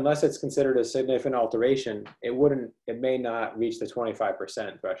it's considered a significant alteration, it may not reach the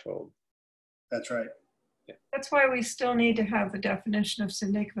 25% threshold. That's right. Yeah. That's why we still need to have the definition of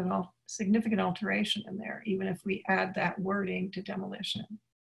significant alteration in there, even if we add that wording to demolition.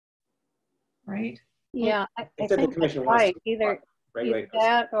 Right? Yeah, I think think the commission that's right. wants to Either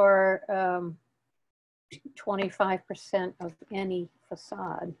that or 25% of any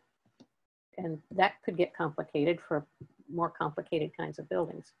facade. And that could get complicated for more complicated kinds of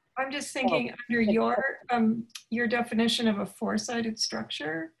buildings. I'm just thinking under your definition of a four-sided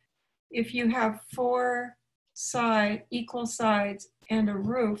structure, if you have four equal sides and a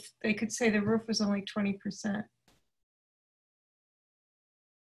roof, they could say the roof was only 20%.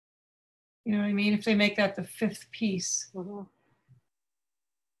 You know what I mean? If they make that the fifth piece. Mm-hmm.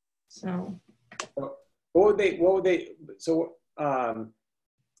 So so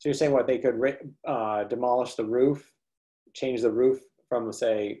you're saying what, they could demolish the roof, change the roof from,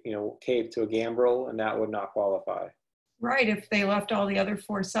 say, you know, cave to a gambrel, and that would not qualify? Right, if they left all the other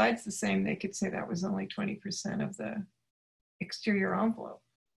four sides the same, they could say that was only 20% of the exterior envelope.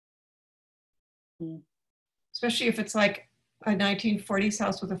 Especially if it's like a 1940s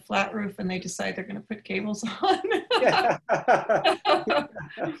house with a flat roof and they decide they're going to put gables on.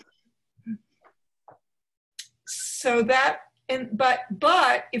 So that, but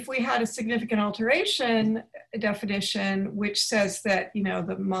if we had a significant alteration definition, which says that, you know,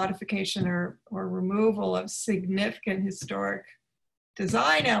 the modification or removal of significant historic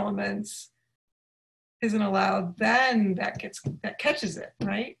design elements isn't allowed, then that catches it,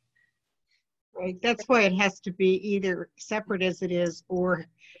 right? Right. That's why it has to be either separate as it is or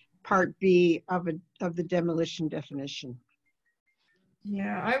part B of the demolition definition.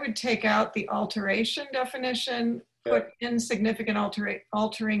 Yeah, I would take out the alteration definition, put in significant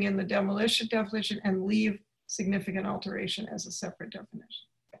altering in the demolition definition, and leave significant alteration as a separate definition.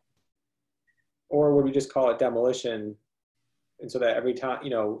 Or would we just call it demolition, and so that every time, you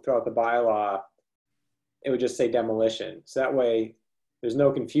know, throughout the bylaw, it would just say demolition. So that way there's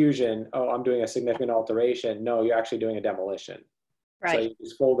no confusion. Oh, I'm doing a significant alteration. No, you're actually doing a demolition. Right. So you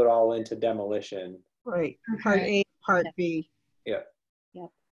just fold it all into demolition. Right. Part A, part B. Yeah. Yeah.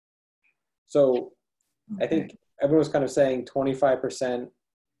 So I think everyone's kind of saying 25%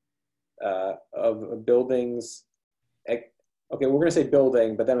 of buildings. Okay, we're going to say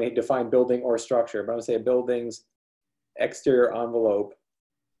building, but then we define building or structure. But I'm going to say a building's exterior envelope.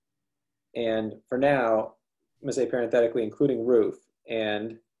 And for now, I'm going to say parenthetically, including roof.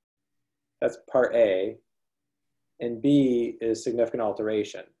 And that's part A. And B is significant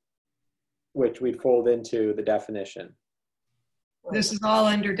alteration, which we'd fold into the definition. This is all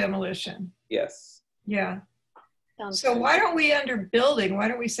under demolition. Yes. Yeah. So why don't we, under building, why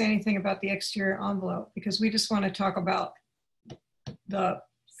don't we say anything about the exterior envelope? Because we just want to talk about the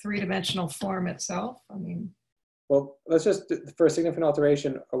three-dimensional form itself. I mean. Well, let's just, for a significant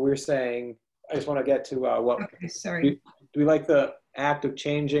alteration, we're saying, I just want to get to what. Okay, sorry. Do we like the act of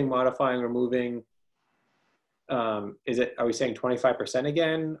changing, modifying, removing? Are we saying 25%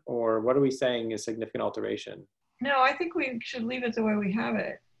 again? Or what are we saying is significant alteration? No, I think we should leave it the way we have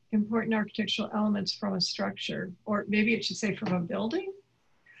it. Important architectural elements from a structure, or maybe it should say from a building?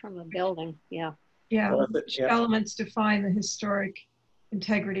 From a building, yeah. Yeah, which elements define the historic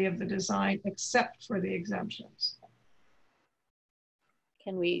integrity of the design except for the exemptions.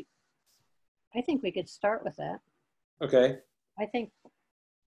 I think we could start with that. Okay. I think,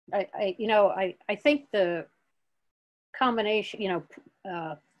 I think the combination,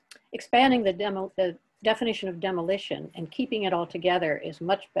 expanding the definition of demolition and keeping it all together is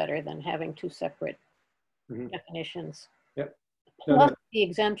much better than having two separate definitions. Yep. Plus the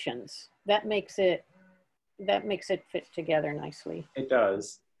exemptions. That makes it that makes it fit together nicely. It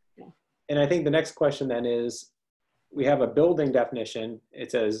does. Yeah. And I think the next question then is, we have a building definition.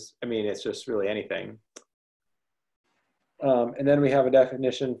 It says, I mean, it's just really anything. And then we have a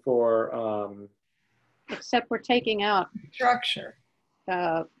definition for... Except we're taking out Structure.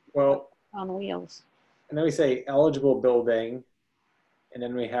 well, on wheels. and then we say eligible building. And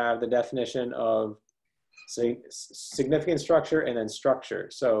then we have the definition of significant structure and then structure.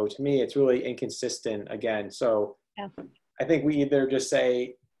 So to me, it's really inconsistent again. So Yeah. I think we either just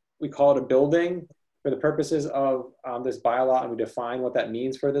say, we call it a building for the purposes of this bylaw, and we define what that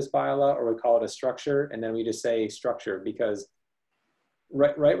means for this bylaw, or we call it a structure, and then we just say structure, because,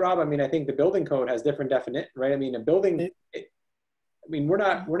 right, Rob? I mean, I think the building code has different definition, right? I mean, a building, I mean, we're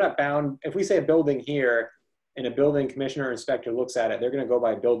not bound. If we say a building here, and a building commissioner or inspector looks at it, they're going to go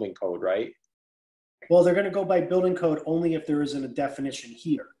by building code, right? Well, they're going to go by building code only if there isn't a definition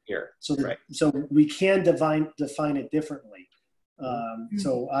here. So, right. So we can define it differently.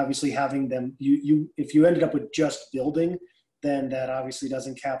 So obviously having them, if you ended up with just building, then that obviously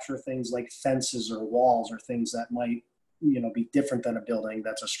doesn't capture things like fences or walls or things that might, be different than a building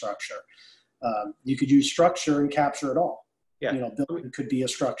that's a structure. You could use structure and capture it all. Yeah. Building could be a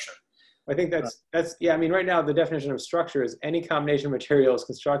structure. I think that's yeah. I mean, right now the definition of structure is any combination of materials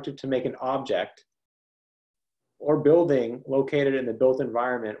constructed to make an object or building located in the built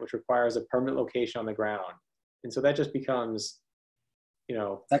environment, which requires a permanent location on the ground. And so that just becomes,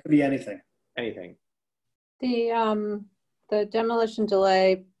 that could be anything. Anything. The demolition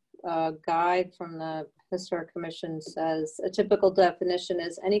delay guide from the Historic Commission says a typical definition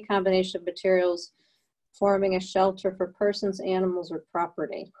is any combination of materials forming a shelter for persons, animals, or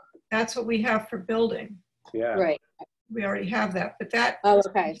property. That's what we have for building. Yeah. Right. We already have that, but that. Oh,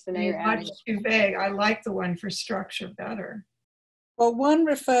 okay. So now you're much adding too vague. I like the one for structure better. Well, one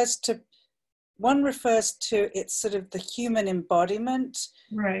refers to its sort of the human embodiment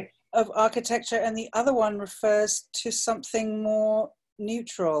Right. of architecture, and the other one refers to something more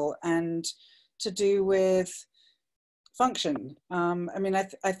neutral and to do with function. I mean, I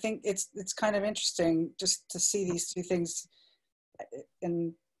think it's kind of interesting just to see these two things,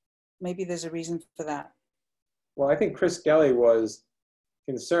 and maybe there's a reason for that. Well, I think Chris Gelly was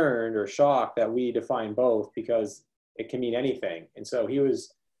concerned or shocked that we define both, because it can mean anything. And so he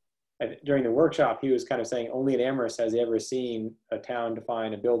was, during the workshop, he was kind of saying only in Amherst has he ever seen a town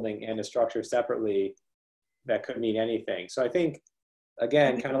define a building and a structure separately that could mean anything. So I think,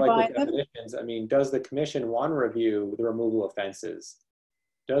 again, kind of like with definitions, I mean, does the commission want to review the removal of fences?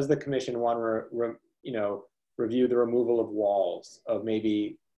 Does the commission want to, review the removal of walls, of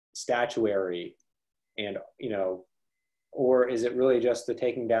maybe statuary, and, or is it really just the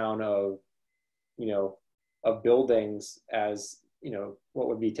taking down of, of buildings as, what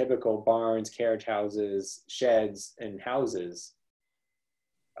would be typical barns, carriage houses, sheds, and houses?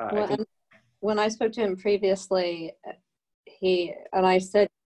 When I spoke to him previously, I said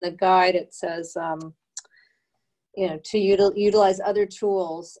in the guide, it says, to utilize other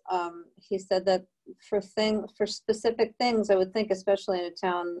tools. He said that for specific things, I would think, especially in a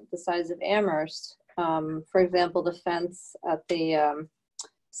town the size of Amherst, for example, the fence at the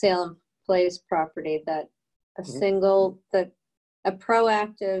Salem Place property, that a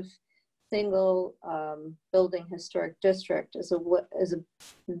proactive single building historic district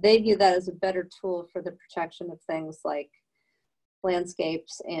they view that as a better tool for the protection of things like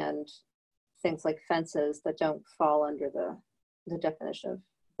landscapes and things like fences that don't fall under the definition of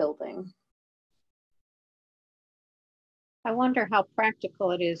building. I wonder how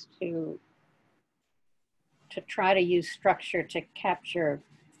practical it is to try to use structure to capture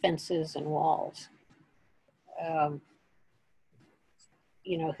fences and walls.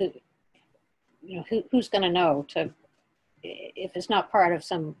 Who's going to know if it's not part of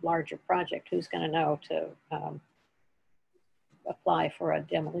some larger project, who's going to know to apply for a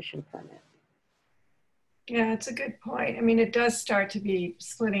demolition permit? Yeah, it's a good point. I mean, it does start to be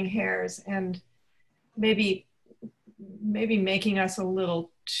splitting hairs and maybe making us a little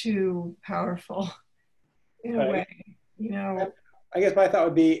too powerful in a way, I guess my thought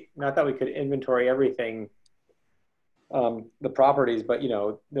would be, not that we could inventory everything, the properties, but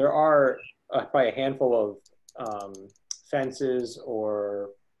there are probably a handful of fences or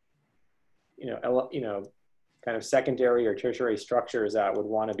kind of secondary or tertiary structures that would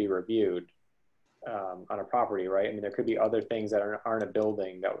want to be reviewed on a property, right? I mean, there could be other things that aren't a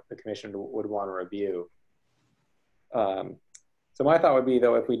building that the commission would want to review. So my thought would be,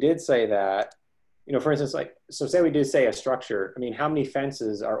 though, if we did say that, for instance, so say we did say a structure, I mean, how many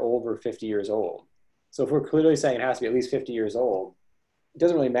fences are over 50 years old? So if we're clearly saying it has to be at least 50 years old, it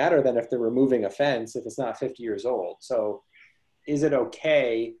doesn't really matter then if they're removing a fence if it's not 50 years old. So is it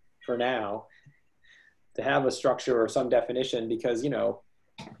okay for now to have a structure or some definition? Because, you know,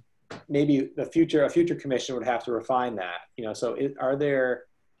 maybe a future commission would have to refine that, you know. So are there,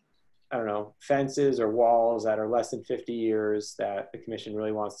 I don't know, fences or walls that are less than 50 years that the commission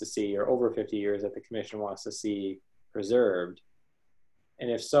really wants to see, or over 50 years that the commission wants to see preserved? And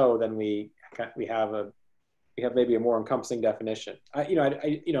if so, then we have maybe a more encompassing definition. You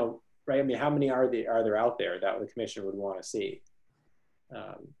know, right? I mean, how many are there out there that the commission would want to see?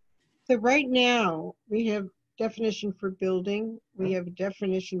 So right now we have definition for building. We have a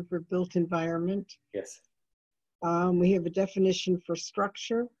definition for built environment. Yes. We have a definition for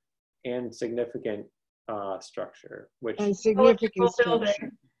structure. And significant structure, which and significant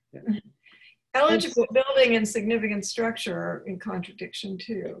building. Yeah. Eligible building and significant structure are in contradiction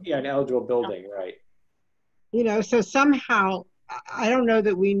too. Yeah, an eligible building, right? You know, so somehow I don't know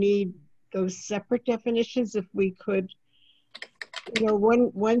that we need those separate definitions. If we could, you know,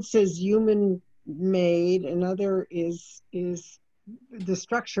 one says human made, another is the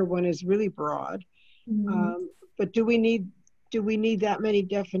structure one is really broad. Mm-hmm. But do we need that many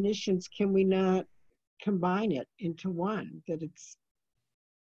definitions? Can we not combine it into one? That it's.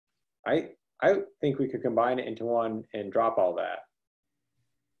 I think we could combine it into one and drop all that,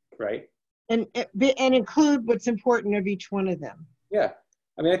 right? And include what's important of each one of them. Yeah,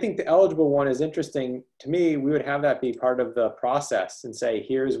 I mean, I think the eligible one is interesting. To me, we would have that be part of the process and say,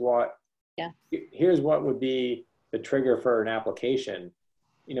 here's what would be the trigger for an application.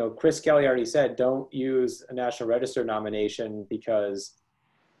 You know, Chris Kelly already said, don't use a National Register nomination because,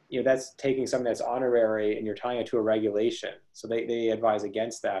 you know, that's taking something that's honorary and you're tying it to a regulation. So they advise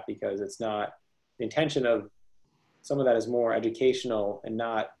against that because it's not, the intention of some of that is more educational and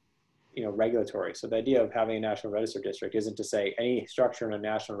not, you know, regulatory. So the idea of having a National Register district isn't to say any structure in a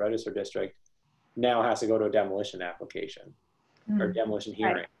National Register district now has to go to a demolition application or demolition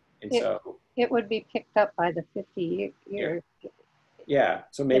hearing. Right. And so it would be picked up by the 50 years. Yeah,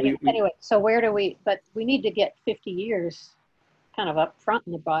 so maybe anyway, so where do we, but we need to get 50 years kind of up front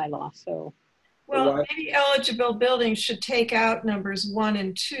in the bylaw. So well, maybe eligible buildings should take out numbers 1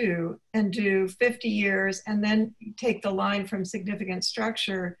 and 2 and do 50 years, and then take the line from significant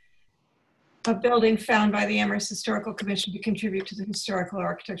structure, a building found by the Amherst Historical Commission to contribute to the historical or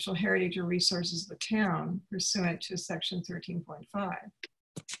architectural heritage or resources of the town pursuant to section 13.5.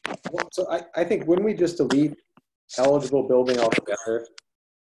 So I think, wouldn't we just delete eligible building altogether?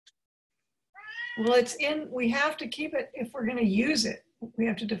 Well, it's in, we have to keep it if we're going to use it. We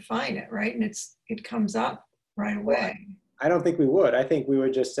have to define it, right? And it comes up right away. I don't think we would. I think we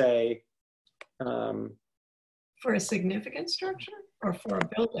would just say for a significant structure or for a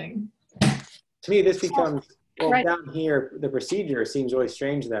building. To me, this becomes, well, right. Down here, the procedure seems really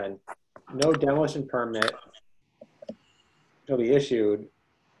strange then. No demolition permit shall be issued,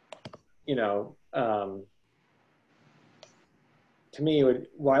 you know. To me,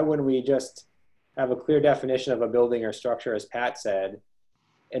 why wouldn't we just have a clear definition of a building or structure, as Pat said,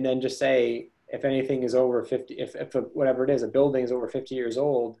 and then just say, if anything is over 50, if whatever it is, a building is over 50 years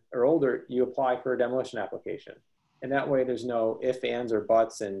old or older, you apply for a demolition application. And that way there's no ifs, ands, or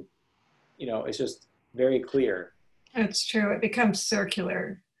buts, and, you know, it's just very clear. That's true. It becomes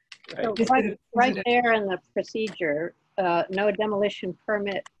circular. Right, so right there in the procedure, no demolition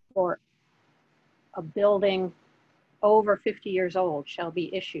permit for a building over 50 years old shall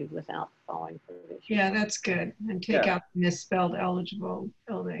be issued without following provisions. Yeah, that's good. And take out the misspelled eligible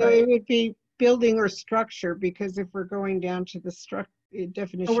building. So it would be building or structure, because if we're going down to the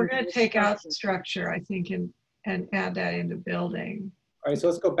definition. So we're going to take out structure, I think, and add that into building. All right, so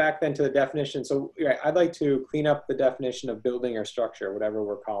let's go back then to the definition. So I'd like to clean up the definition of building or structure, whatever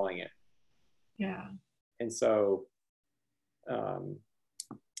we're calling it. Yeah. And so,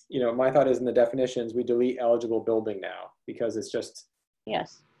 you know, my thought is in the definitions, we delete eligible building now because it's just,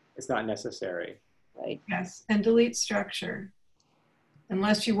 yes, it's not necessary. Right. Yes, and delete structure,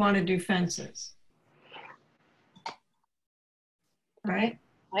 unless you want to do fences. Right?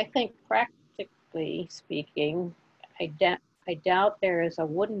 I think practically speaking, I doubt there is a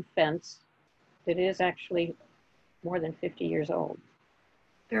wooden fence that is actually more than 50 years old.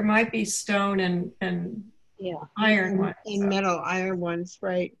 There might be stone and yeah, iron ones. And metal iron ones,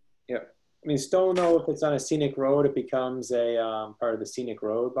 right? Yeah. I mean, stone, though, if it's on a scenic road, it becomes a part of the scenic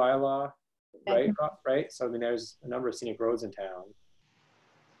road bylaw, right? Right. So I mean, there's a number of scenic roads in town.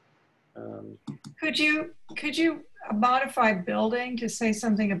 Could you modify building to say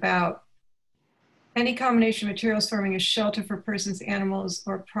something about any combination of materials forming a shelter for persons, animals,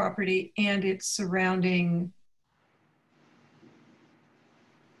 or property and its surrounding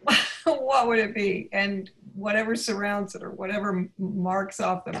what would it be? And whatever surrounds it or whatever marks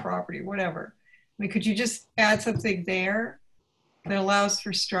off the property, whatever. I mean, could you just add something there that allows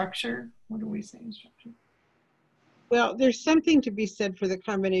for structure? What are we saying, structure? Well, there's something to be said for the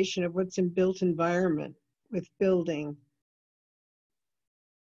combination of what's in built environment with building.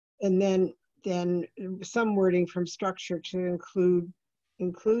 And then some wording from structure to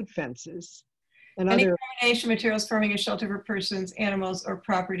include fences and Any other combination materials forming a shelter for persons, animals, or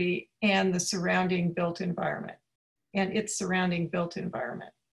property and the surrounding built environment and its surrounding built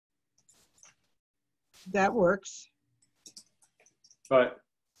environment. that works. But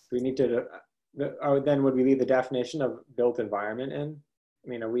we need to, then would we leave the definition of built environment in? I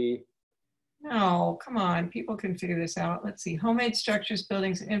mean, are we? No, come on, people can figure this out. Let's see, homemade structures,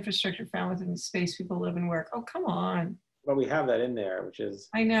 buildings, and infrastructure found within the space people live and work. Oh, come on. But we have that in there, which is.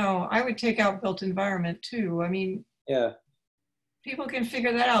 I know, I would take out built environment too. I mean, Yeah. people can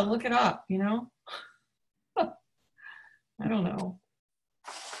figure that out, look it up, you know? I don't know.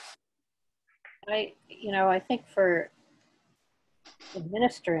 I think for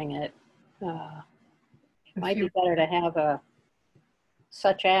administering it, it might be better to have a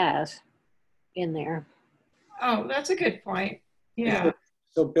such as in there. Oh, that's a good point. Yeah.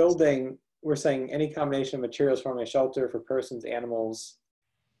 So building, we're saying any combination of materials forming a shelter for persons, animals.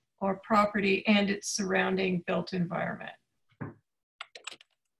 Or property and its surrounding built environment.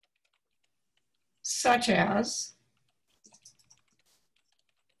 Such as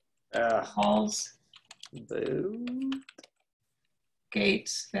walls,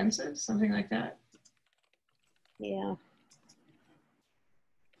 gates, fences, something like that. Yeah.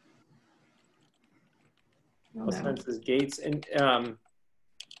 Fences, gates, and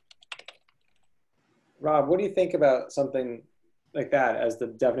Rob, what do you think about something like that as the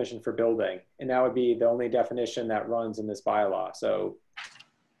definition for building? And that would be the only definition that runs in this bylaw. So,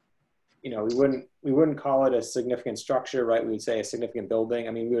 we wouldn't call it a significant structure, right? We would say a significant building.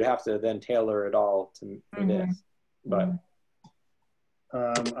 I mean, we would have to then tailor it all for this. But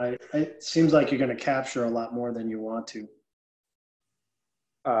it seems like you're going to capture a lot more than you want to.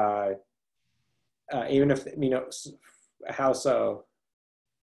 Even if, how so?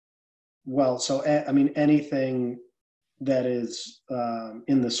 Well, so, I mean, anything that is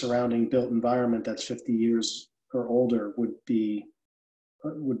in the surrounding built environment that's 50 years or older would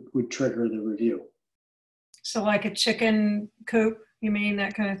trigger the review. So like a chicken coop, you mean,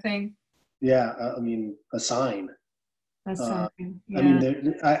 that kind of thing? Yeah, I mean, a sign. A sign, yeah. I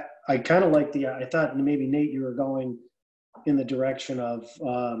mean, I kind of like I thought maybe, Nate, you were going in the direction of,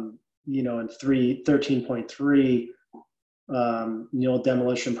 in 13.3,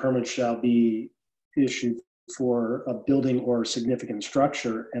 demolition permit shall be issued for a building or significant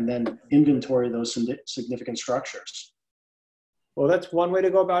structure, and then inventory those significant structures. Well, that's one way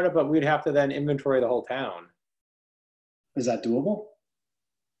to go about it, but we'd have to then inventory the whole town. Is that doable?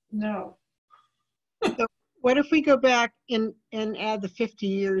 No. So what if we go back and add the 50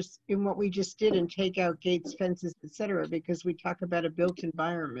 years in what we just did and take out gates, fences, etc., because we talk about a built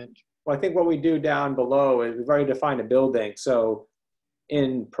environment? Well, I think what we do down below is we've already defined a building. So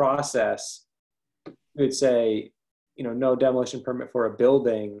in process, we'd say, no demolition permit for a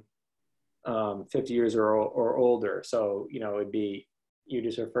building 50 years or older. So, it'd be, you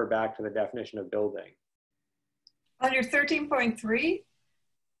just refer back to the definition of building. Under 13.3,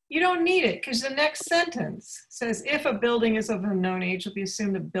 you don't need it because the next sentence says if a building is of unknown age, it'll be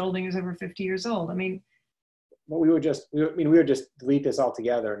assumed the building is over 50 years old. I mean, well, we would just delete this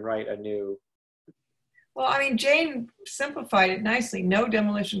altogether and write a new. Well, I mean, Jane simplified it nicely. No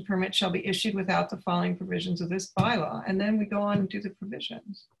demolition permit shall be issued without the following provisions of this bylaw. And then we go on and do the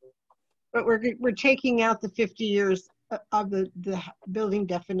provisions. But we're taking out the 50 years of the building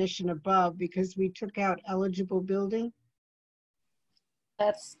definition above because we took out eligible building.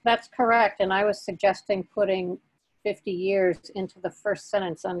 That's correct. And I was suggesting putting 50 years into the first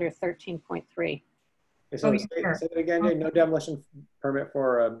sentence under 13.3. So say it again, no demolition permit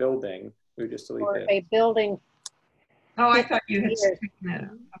for a building. We just delete it. A building. Oh, I thought you had taken that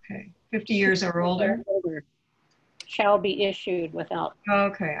out. Okay, 50 years or older. Shall be issued without. Oh,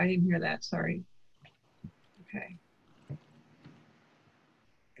 okay, I didn't hear that, sorry. Okay.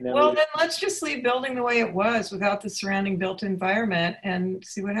 Well, then let's just leave building the way it was without the surrounding built environment and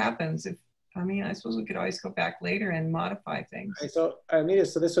see what happens. I suppose we could always go back later and modify things. Okay, so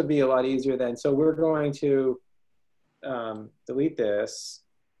this would be a lot easier then. So we're going to delete this.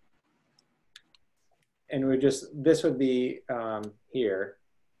 And this would be here.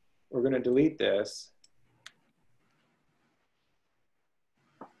 We're going to delete this.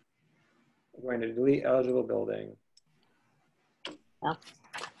 We're going to delete eligible building. Yeah.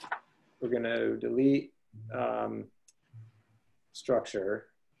 we're going to delete structure.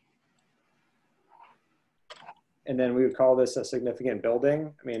 And then we would call this a significant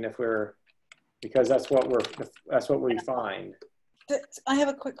building. I mean, if we're, because that's what we find. I have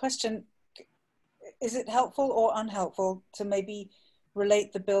a quick question. Is it helpful or unhelpful to maybe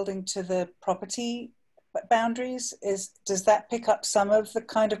relate the building to the property boundaries? Does that pick up some of the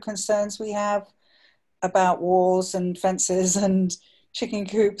kind of concerns we have about walls and fences and chicken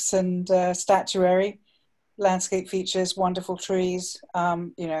coops and statuary, landscape features, wonderful trees,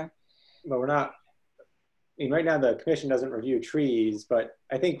 you know? But we're not, I mean, right now the commission doesn't review trees, but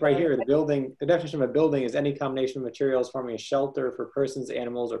I think right here, the definition of a building is any combination of materials forming a shelter for persons,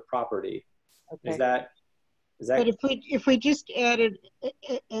 animals, or property. Okay. Is that? But if we just added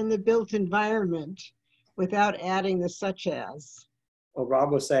in the built environment without adding the such as. Well,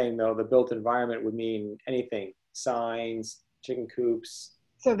 Rob was saying though, the built environment would mean anything, signs, chicken coops.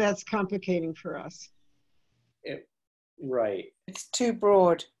 So that's complicating for us. Right. It's too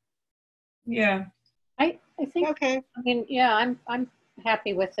broad. Yeah. I think, Okay. I mean, yeah, I'm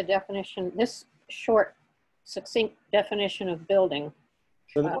happy with the definition, this short, succinct definition of building.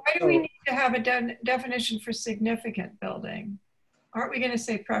 So Why do we need to have a definition for significant building? Aren't we going to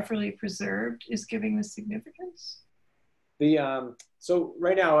say preferably preserved is giving the significance? So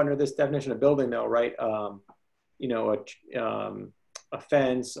right now under this definition of building though, right, you know, a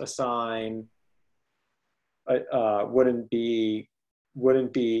fence, a sign, they wouldn't need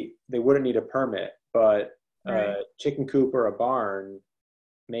a permit, but Right. a chicken coop or a barn,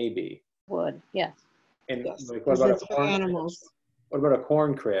 maybe. Would, yes. And Yes, like, what because about it's for animals. what about a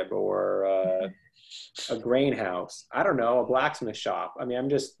corn crib or a grain house? I don't know, a blacksmith shop. I mean, I'm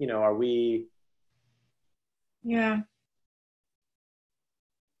just, you know, are we? Yeah.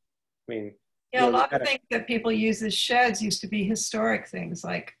 I mean, Yeah, you a know, lot of things that people use as sheds used to be historic things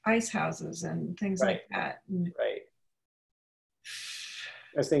like ice houses and things like that. And right.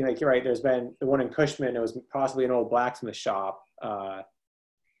 I was thinking, like, you're right, there's been the one in Cushman, it was possibly an old blacksmith shop. You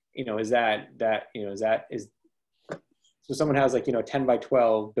know, so someone has like, you know, 10 by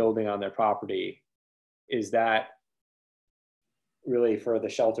 12 building on their property. Is that really for the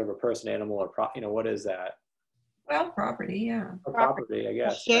shelter of a person, animal, or, you know, what is that? well, property, yeah. Or property, I A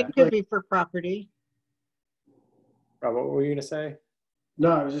guess. shed could be for property. Rob, what were you gonna say?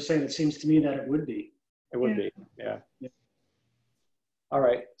 No, I was just saying, it seems to me that it would be. It would be, yeah. All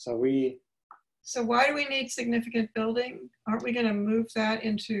right, so So why do we need significant building? Aren't we going to move that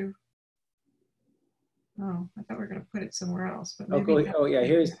into? Oh, I thought we were going to put it somewhere else, but maybe. oh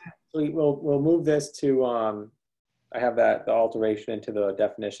yeah, so we'll move this to I have the alteration into the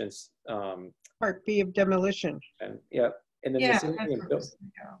definitions. Part B of demolition. And yeah, and then Yeah, the that's where it was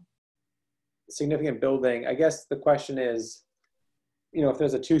gonna go. significant building. I guess the question is, you know, if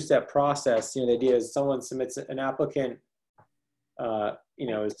there's a two-step process, you know, the idea is someone submits an applicant. You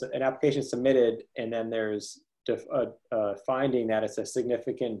know, is an application submitted, and then there's a finding that it's a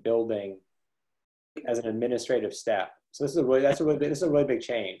significant building as an administrative step. So this is a really big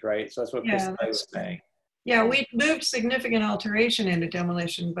change, right? So that's what Chris was saying. Yeah, we moved significant alteration into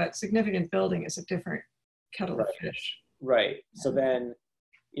demolition, but significant building is a different kettle of fish. Right. So then,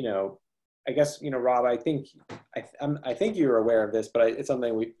 you know, I guess, you know, Rob, I think you're aware of this, but it's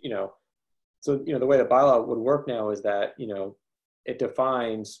something we, you know, so, you know, the way the bylaw would work now is that, you know, it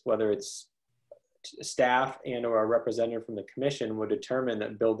defines whether it's staff and or a representative from the commission would determine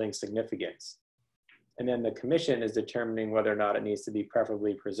that building significance. And then the commission is determining whether or not it needs to be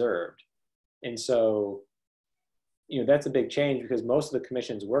preferably preserved. And so, you know, that's a big change because most of the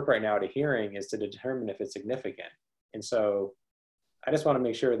commission's work right now at a hearing is to determine if it's significant. And so I just want to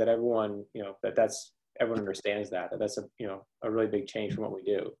make sure that everyone, you know, everyone understands that that's a, you know, a really big change from what we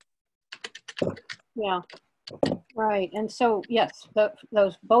do. Yeah, right. And so, yes,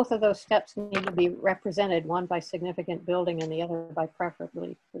 both of those steps need to be represented, one by significant building and the other by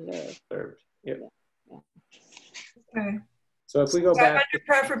preferably preserved. Yep. Yeah. Okay. So if we go back, under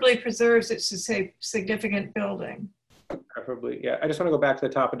preferably preserves, it's to say significant building. Preferably, yeah. I just want to go back to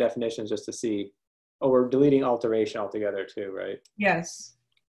the top of definitions just to see. Oh, we're deleting alteration altogether too, right? Yes.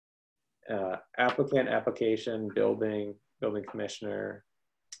 Applicant, application, building commissioner,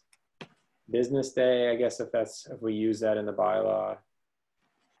 business day. I guess if we use that in the bylaw.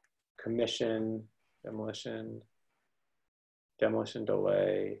 Commission, demolition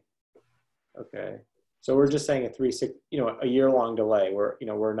delay. Okay. So we're just saying a year-long delay.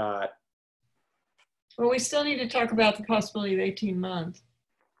 We're not. Well, we still need to talk about the possibility of 18 months.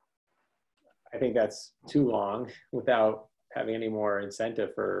 I think that's too long without having any more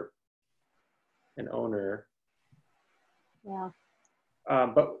incentive for an owner. Yeah.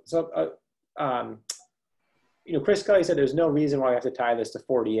 You know, Chris Kelly said there's no reason why we have to tie this to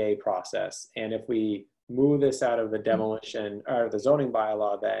 40A process. And if we move this out of the demolition or the zoning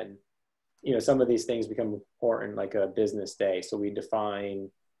bylaw, then, you know, some of these things become important, like a business day. So we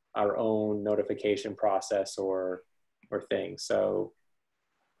define our own notification process or things. So,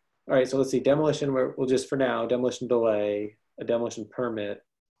 all right, so let's see, demolition, we'll just for now, demolition delay, a demolition permit,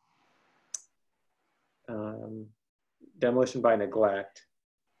 demolition by neglect.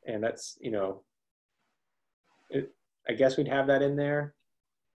 And that's, you know, I guess we'd have that in there.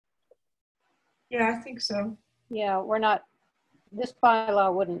 Yeah, I think so. Yeah, we're not, this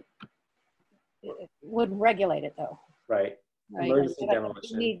bylaw wouldn't regulate it though. Right. Right. Emergency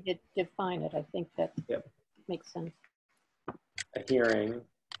demolition. We need to define it. I think that makes sense. A hearing,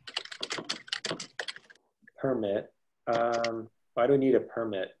 permit. Why do we need a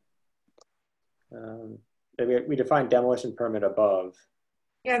permit? We define demolition permit above.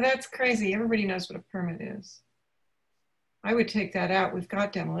 Yeah, that's crazy. Everybody knows what a permit is. I would take that out. We've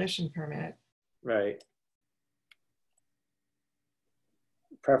got demolition permit. Right.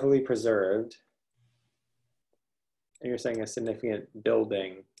 Preferably preserved. And you're saying a significant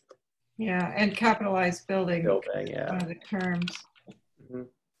building. Yeah, and capitalized building. Building, yeah. One of the terms. Mm-hmm.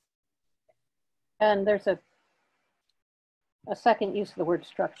 And there's a second use of the word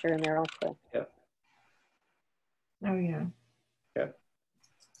structure in there also. Yep. Oh, yeah. Yep.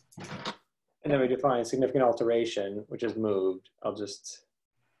 And then we define significant alteration, which is moved.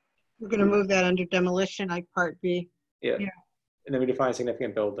 We're going to move that under demolition, like part B. Yeah. And then we define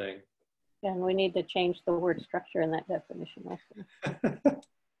significant building. And we need to change the word structure in that definition also.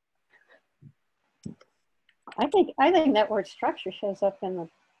 I think that word structure shows up in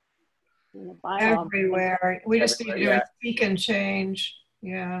the bylaw. Everywhere. We just need to do a seek and change.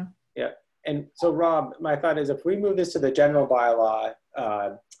 Yeah. Yeah. And so, Rob, my thought is if we move this to the general bylaw,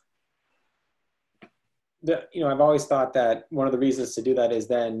 you know, I've always thought that one of the reasons to do that is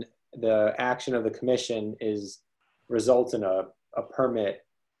then the action of the commission results in a permit.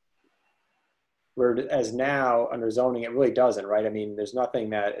 Whereas now under zoning, it really doesn't, right? I mean, there's nothing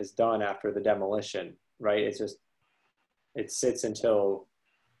that is done after the demolition, right? It's just, it sits until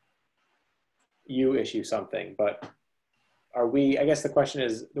you issue something. But I guess the question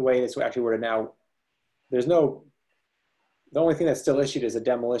is, the way it's actually worded now, the only thing that's still issued is a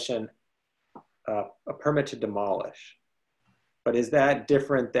demolition, a permit to demolish. But is that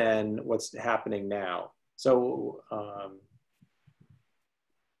different than what's happening now? So,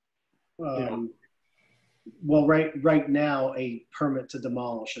 well, right now, a permit to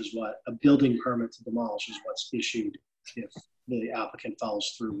demolish is a building permit to demolish is what's issued if the applicant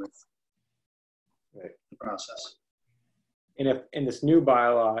follows through with the process. And if in this new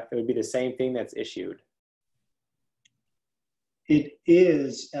bylaw, it would be the same thing that's issued. It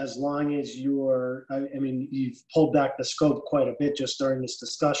is, as long as I mean, you've pulled back the scope quite a bit just during this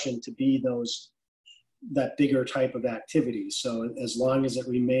discussion to be that bigger type of activity. So as long as it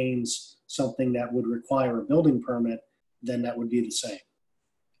remains something that would require a building permit, then that would be the same.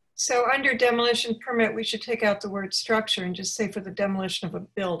 So under demolition permit, we should take out the word structure and just say for the demolition of a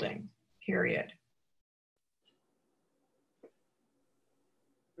building, period.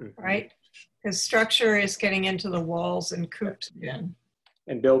 Mm-hmm. Right? Because structure is getting into the walls and coops again.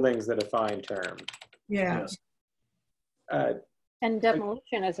 And building's the defined term. Yeah. Yes. And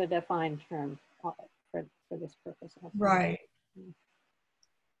demolition is a defined term for this purpose. Right.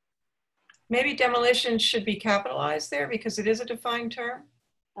 Maybe demolition should be capitalized there because it is a defined term.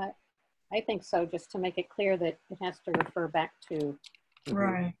 I think so, just to make it clear that it has to refer back to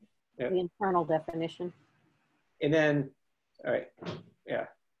right. The internal definition. And then, all right, yeah.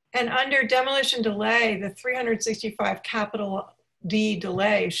 And under demolition delay, the 365 capital D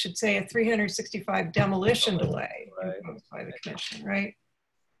delay should say a 365 demolition delay imposed by the commission, right?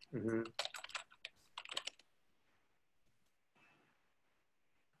 Mm-hmm.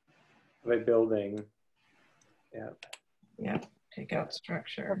 Like building, yeah. Yeah, take out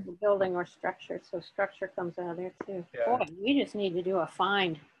structure. Building or structure, so structure comes out of there too. Yeah. Boy, we just need to do a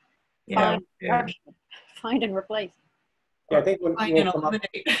find. Yeah. Find and replace. Yeah, I think we'll come up,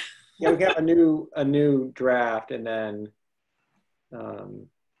 yeah, we have a new draft, and then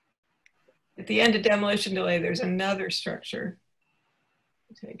at the end of demolition delay, there's another structure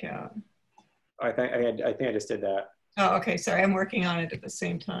to take out. I think I just did that. Oh, okay. Sorry, I'm working on it at the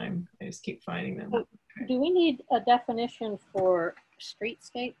same time. I just keep finding them. Okay. Do we need a definition for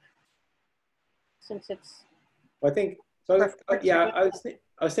streetscape? Since it's. Well, I think so. Yeah, I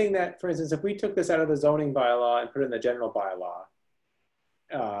was saying that, for instance, if we took this out of the zoning bylaw and put it in the general bylaw,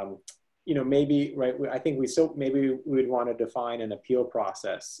 you know, maybe, right, I think we still, maybe we would want to define an appeal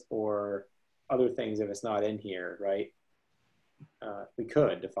process or other things if it's not in here, right? We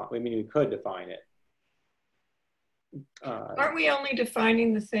could define, I mean, we could define it. Aren't we only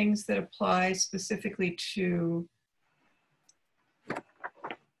defining the things that apply specifically to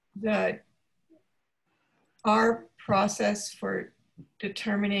our process for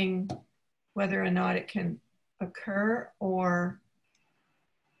determining whether or not it can occur, or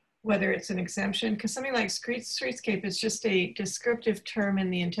whether it's an exemption? Because something like streetscape is just a descriptive term in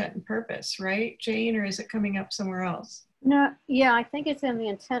the intent and purpose, right, Jane? Or is it coming up somewhere else? No, yeah, I think it's in the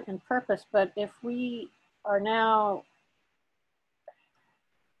intent and purpose, but if we're now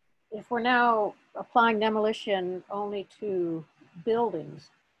applying demolition only to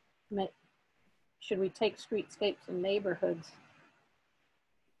buildings, should we take streetscapes and neighborhoods?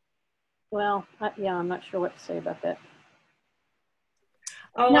 Well, yeah, I'm not sure what to say about that.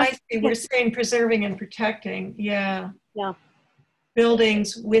 Oh, no. I see. We're saying preserving and protecting. Yeah. Yeah.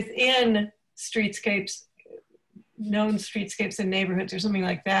 Buildings within streetscapes, known streetscapes and neighborhoods, or something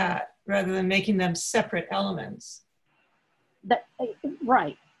like that, rather than making them separate elements.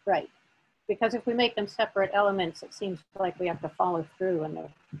 Right. Because if we make them separate elements, it seems like we have to follow through and the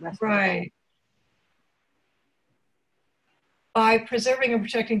rest. Right. By preserving and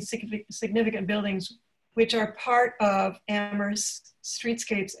protecting significant buildings, which are part of Amherst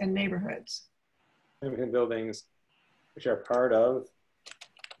streetscapes and neighborhoods. Significant buildings, which are part of.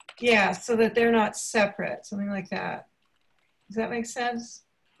 Yeah, so that they're not separate, something like that. Does that make sense?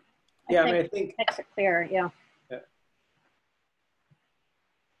 Yeah, I think makes it clear. Yeah.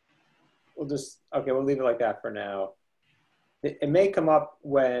 We'll leave it like that for now. It may come up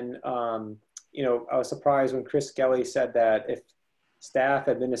when, you know, I was surprised when Chris Skelly said that if staff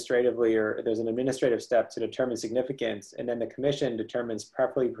administratively, or there's an administrative step to determine significance, and then the commission determines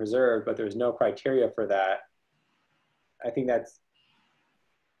preferably preserved, but there's no criteria for that. I think that's,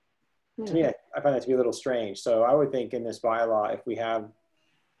 to me, I find that to be a little strange. So I would think in this bylaw, if we have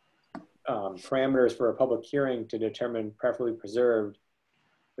parameters for a public hearing to determine preferably preserved,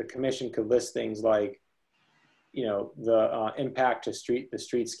 the commission could list things like, you know, the impact to the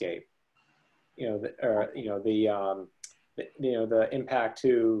streetscape, you know, the impact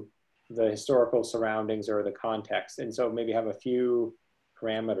to the historical surroundings or the context. And so maybe have a few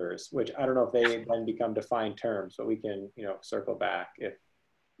parameters, which I don't know if they then become defined terms, but we can, you know, circle back if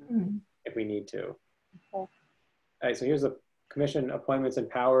we need to. Okay. All right, so here's the commission appointments and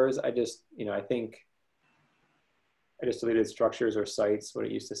powers. I just, you know, I think I just deleted structures or sites, what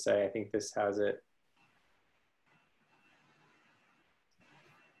it used to say. I think this has it.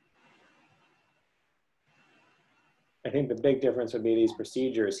 I think the big difference would be these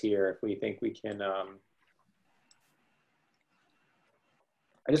procedures here if we think we can, I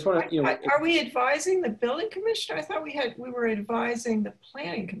just want to, you know. Are we advising the building commissioner? I thought we were advising the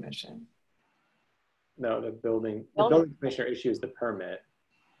planning commission. No, the building commissioner issues the permit.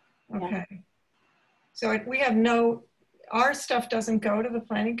 Okay. So we have our stuff doesn't go to the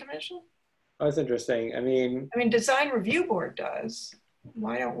planning commission? Oh, that's interesting. I mean, design review board does.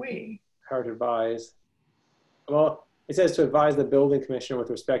 Why don't we? Hard to advise. Well, it says to advise the building commissioner with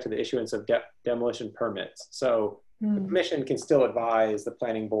respect to the issuance of demolition permits. So the commission can still advise the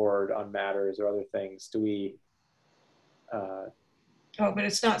planning board on matters or other things. Do we? Oh, but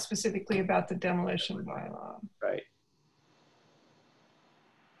it's not specifically about the demolition bylaw. Right.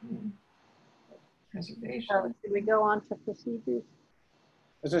 Preservation. Should we go on to procedures?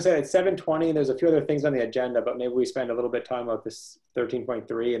 I was going to say it's 7:20. There's a few other things on the agenda, but maybe we spend a little bit of time about this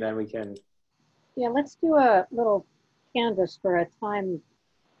 13.3 and then we can. Yeah, let's do a little canvas for a time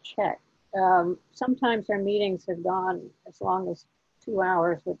check. Sometimes our meetings have gone as long as 2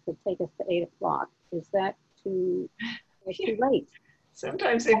 hours, which would take us to 8 o'clock. Is that too late?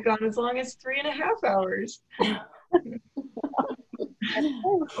 Sometimes they've gone as long as 3.5 hours. But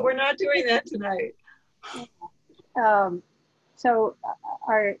we're not doing that tonight. So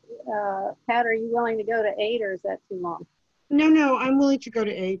Pat, are you willing to go to 8 or is that too long? No, I'm willing to go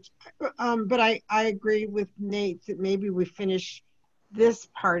to 8. But I agree with Nate that maybe we finish this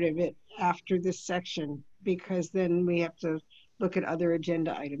part of it after this section, because then we have to look at other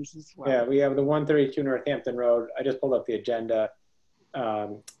agenda items as well. Yeah, we have the 132 Northampton Road. I just pulled up the agenda.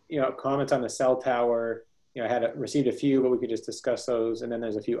 You know, comments on the cell tower. You know, I had received a few, but we could just discuss those. And then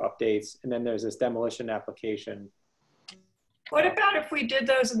there's a few updates. And then there's this demolition application. What about if we did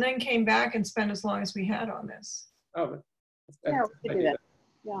those and then came back and spent as long as we had on this? Oh, yeah, we could do that.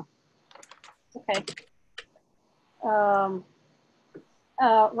 Yeah. Okay.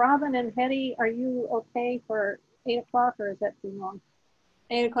 Robin and Hetty, are you okay for 8 o'clock or is that too long?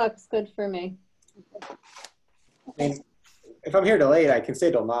 8 o'clock is good for me. And if I'm here till 8, I can stay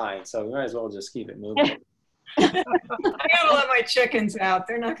till 9, so we might as well just keep it moving. I gotta let my chickens out.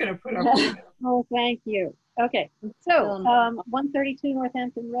 They're not gonna put up with it. Oh, thank you. Okay, so 132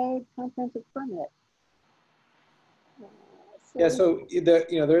 Northampton Road, comprehensive permit. Yeah, so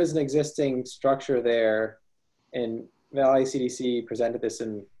there is an existing structure there, and Valley CDC presented this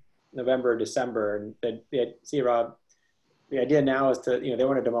in November or December, and Rob, the idea now is to, they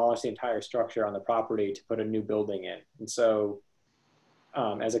want to demolish the entire structure on the property to put a new building in. And so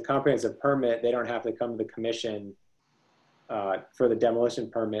as a comprehensive permit, they don't have to come to the commission for the demolition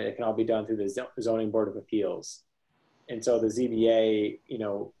permit. It can all be done through the Zoning Board of Appeals. And so the ZBA,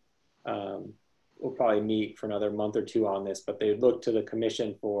 will probably meet for another month or two on this, but they would look to the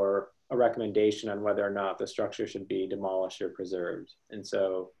commission for a recommendation on whether or not the structure should be demolished or preserved. And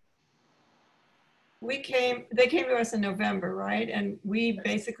so they came to us in November, right? And we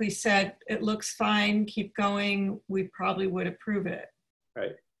basically said, it looks fine, keep going. We probably would approve it.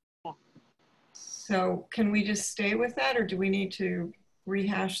 Right. So can we just stay with that, or do we need to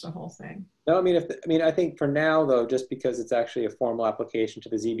rehash the whole thing? No, I think for now though, just because it's actually a formal application to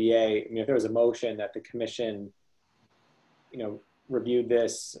the ZBA, if there was a motion that the commission, reviewed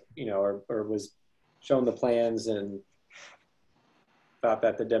this, or was shown the plans and thought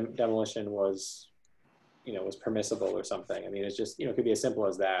that the demolition was, was permissible or something. It's just, it could be as simple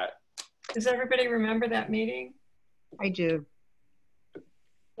as that. Does everybody remember that meeting? I do.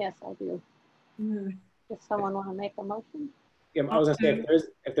 Yes, I do. Does someone want to make a motion? Yeah, I was going to say,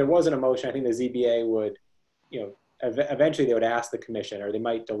 if there wasn't a motion, I think the ZBA would, eventually they would ask the commission, or they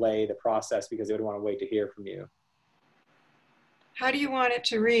might delay the process because they would want to wait to hear from you. How do you want it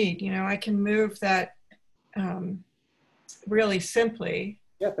to read? I can move that really simply.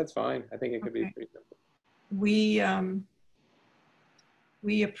 Yeah, that's fine. I think it could be pretty simple.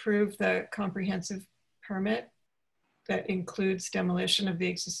 We approve the comprehensive permit that includes demolition of the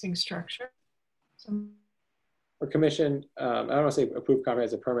existing structure. Or commission, I don't want to say approve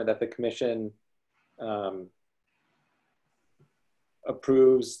comprehensive permit, that the commission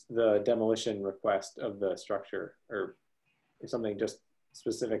approves the demolition request of the structure, or something just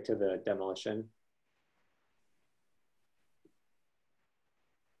specific to the demolition.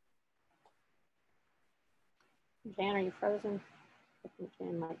 Jan, are you frozen? I think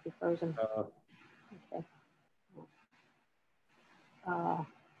Jan might be frozen. Okay.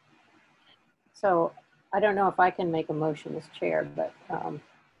 So I don't know if I can make a motion as chair, but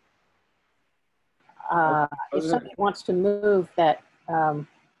if somebody wants to move that the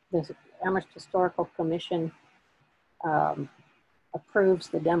Amherst Historical Commission approves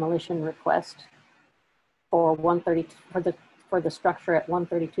the demolition request for 130 for the structure at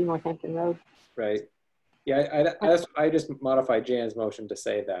 132 Northampton Road. Right. Yeah, I just modified Jan's motion to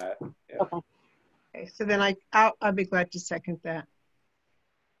say that. Yeah. Okay, so then I'll be glad to second that.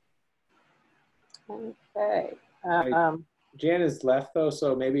 Okay. Jan is left though,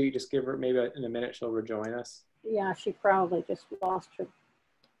 so maybe just give her, maybe in a minute she'll rejoin us. Yeah, she probably just lost her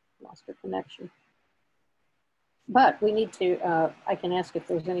connection. But we need to, I can ask if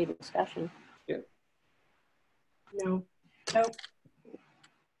there's any discussion. Yeah. No. Nope.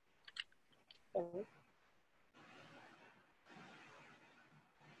 Okay.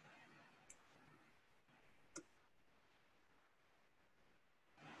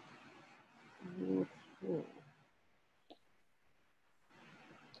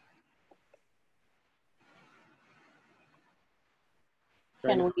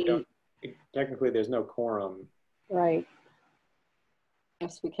 Can we, technically there's no quorum. right.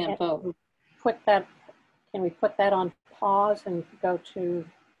 Yes, we can't vote. Can we put that on pause and go to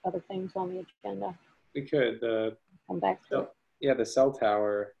other things on the agenda? We could. Come back to it. Yeah, the cell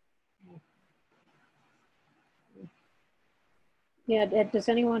tower. Yeah, does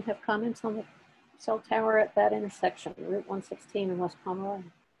anyone have comments on the cell tower at that intersection, Route 116 and West Pomeroy?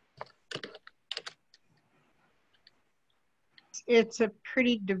 It's a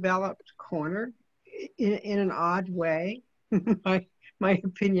pretty developed corner in an odd way, my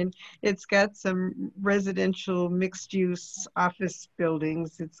opinion. It's got some residential mixed use office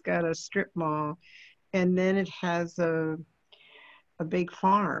buildings. It's got a strip mall, and then it has a big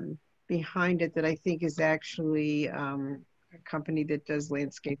farm behind it that I think is actually a company that does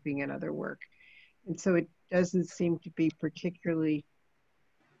landscaping and other work. And so it doesn't seem to be particularly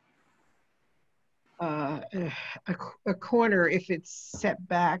a corner, if it's set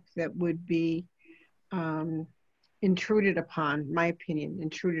back, that would be intruded upon, my opinion,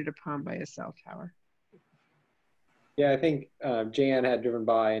 intruded upon by a cell tower. Yeah, I think Jan had driven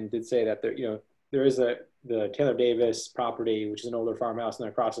by and did say that there is the Taylor Davis property, which is an older farmhouse, and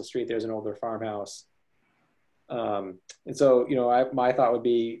then across the street there's an older farmhouse. And so, you know, my thought would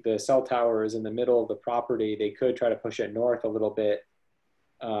be the cell tower is in the middle of the property. They could try to push it north a little bit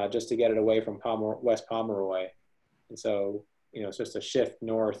just to get it away from West Pomeroy. And so, you know, it's just a shift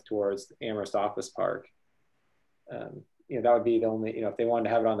north towards Amherst Office Park. You know, that would be the only, you know, if they wanted to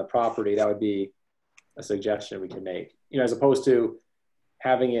have it on the property, that would be a suggestion we could make, you know, as opposed to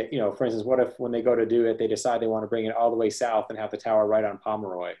having it, you know, for instance, what if when they go to do it, they decide they want to bring it all the way south and have the tower right on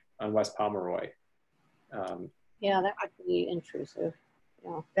Pomeroy, on West Pomeroy. Yeah, that would be intrusive.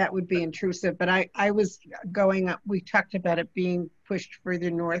 Yeah. That would be intrusive, but I was going up, we talked about it being pushed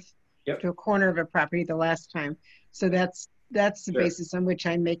further north to a corner of a property the last time. So that's the basis on which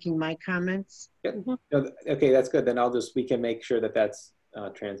I'm making my comments. Yep. Mm-hmm. Okay, that's good. Then we can make sure that that's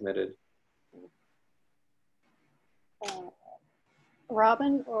transmitted.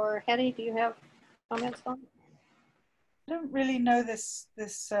 Robin or Hetty, do you have comments on? I don't really know this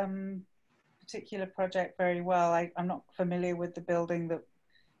particular project very well. I'm not familiar with the building that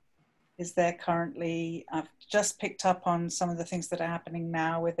is there currently. I've just picked up on some of the things that are happening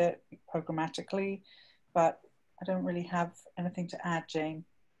now with it programmatically, but I don't really have anything to add, Jane.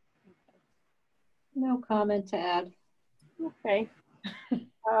 No comment to add. Okay.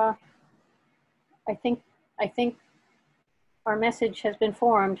 I think our message has been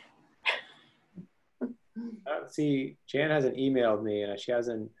formed. See, Jan hasn't emailed me and she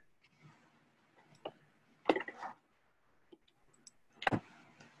hasn't.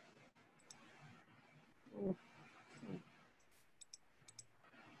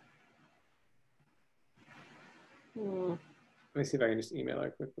 Let me see if I can just email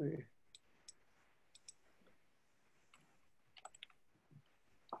her quickly.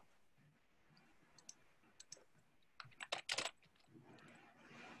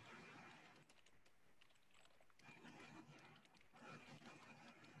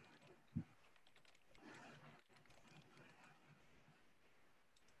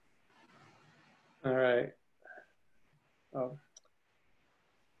 All right. Oh.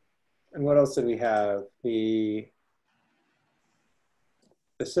 And what else did we have? The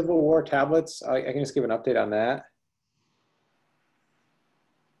Civil War tablets, I can just give an update on that.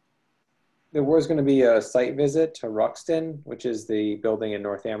 There was going to be a site visit to Ruxton, which is the building in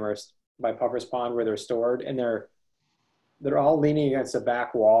North Amherst by Puffer's Pond where they're stored. And they're all leaning against a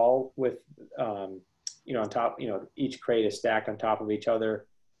back wall with, you know, on top, you know, each crate is stacked on top of each other.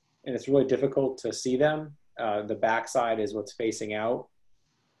 And it's really difficult to see them. The back side is what's facing out.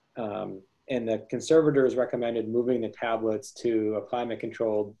 And the conservators recommended moving the tablets to a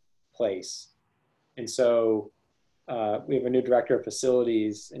climate-controlled place. And so we have a new director of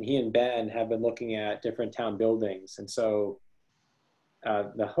facilities, and he and Ben have been looking at different town buildings. And so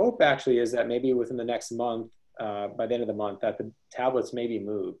the hope actually is that maybe within the next month, by the end of the month, that the tablets may be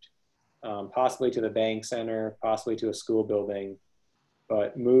moved, possibly to the bank center, possibly to a school building,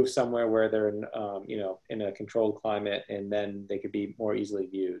 but move somewhere where they're in, you know, in a controlled climate, and then they could be more easily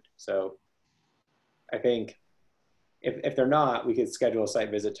viewed. So I think if they're not, we could schedule a site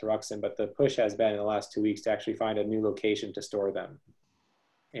visit to Ruxton, but the push has been in the last 2 weeks to actually find a new location to store them.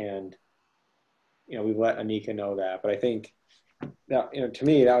 And, you know, we've let Anika know that, but I think that, you know, to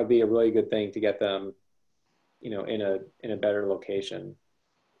me, that would be a really good thing to get them, you know, in a better location.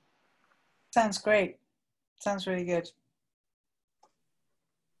 Sounds great. Sounds really good.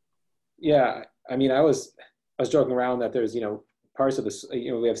 Yeah, I mean, I was joking around that there's, you know, parts of this,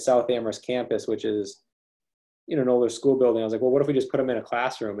 you know, we have South Amherst campus, which is, you know, an older school building. I was like, well, what if we just put them in a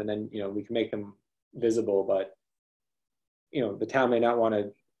classroom and then, you know, we can make them visible, but, you know, the town may not want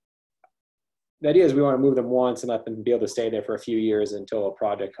to. The idea is we want to move them once and let them be able to stay there for a few years until a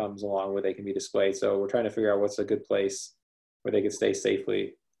project comes along where they can be displayed. So we're trying to figure out what's a good place where they could stay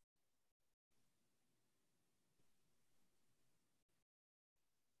safely.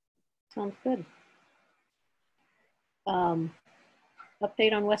 Sounds good.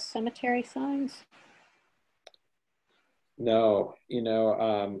 Update on West Cemetery signs? No, you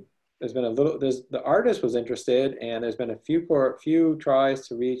know, there's been the artist was interested, and there's been a few tries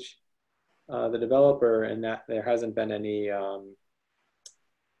to reach the developer, and that there hasn't been any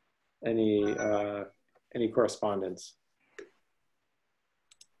correspondence.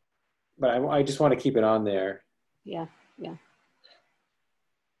 But I just want to keep it on there. Yeah, yeah.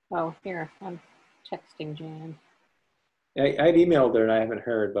 Oh, here, I'm texting Jan. I'd emailed her and I haven't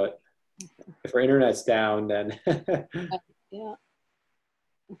heard, but okay. If her internet's down, then. Yeah.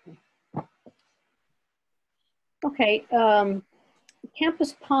 Okay. Okay,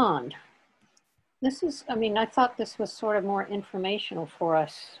 Campus Pond. This is, I mean, I thought this was sort of more informational for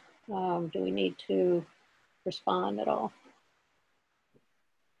us. Do we need to respond at all?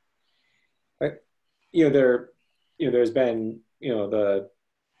 There's been, the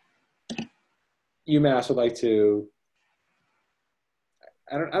UMass would like to,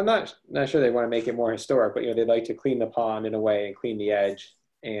 I'm not sure they want to make it more historic, but they'd like to clean the pond in a way and clean the edge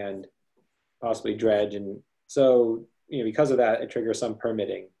and possibly dredge. And so, because of that, it triggers some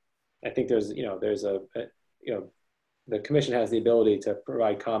permitting. I think there's the commission has the ability to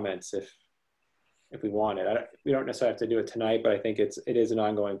provide comments if we want it. We don't necessarily have to do it tonight, but I think it is an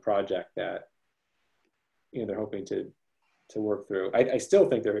ongoing project that they're hoping to work through. I still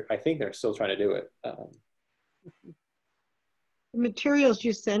think they're still trying to do it. The materials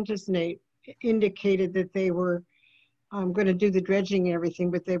you sent us, Nate, indicated that they were going to do the dredging and everything,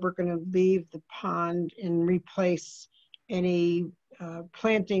 but they were going to leave the pond and replace any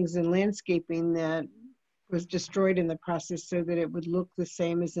plantings and landscaping that was destroyed in the process so that it would look the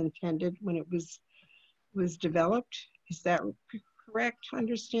same as intended when it was developed. Is that correct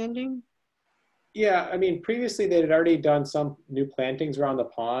understanding? Yeah, I mean, previously they had already done some new plantings around the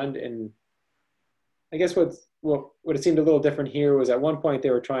pond, and I guess what it seemed a little different here was at one point they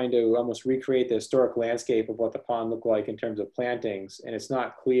were trying to almost recreate the historic landscape of what the pond looked like in terms of plantings, and it's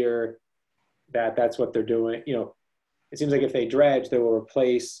not clear that that's what they're doing. It seems like if they dredge, they will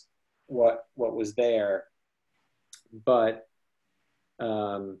replace what was there. But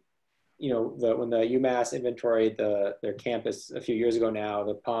when the UMass inventoried their campus a few years ago now,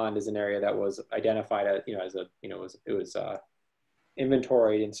 the pond is an area that was identified as it was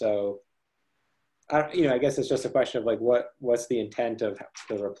inventoried, and so I guess it's just a question of like what's the intent of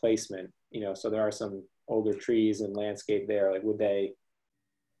the replacement. So there are some older trees and landscape there. Like,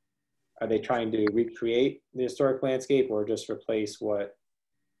 are they trying to recreate the historic landscape or just replace what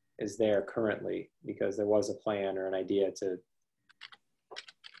is there currently because there was a plan or an idea to?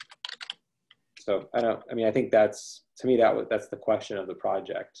 So I think that's, to me, that's the question of the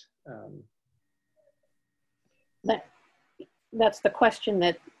project. That's the question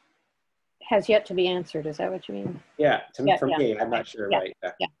that has yet to be answered. Is that what you mean? Yeah, for me, I'm not sure, right?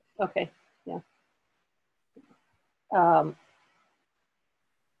 Yeah, okay, yeah.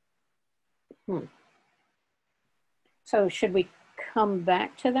 So should we come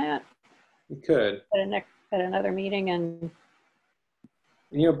back to that? We could. At another meeting and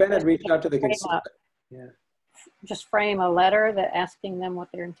Ben had reached out to the consultant. Yeah. Just frame a letter asking them what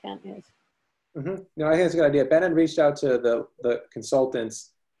their intent is. Mm-hmm. No, I think that's a good idea. Ben had reached out to the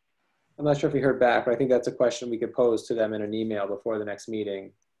consultants. I'm not sure if we heard back, but I think that's a question we could pose to them in an email before the next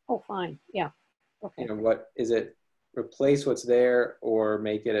meeting. Oh, fine. Yeah. Okay. What is it? Replace what's there or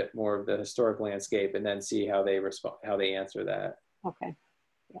make it more of the historic landscape, and then see how they respond, how they answer that. Okay.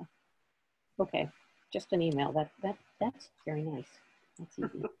 Yeah. Okay. Just an email. That's very nice. That's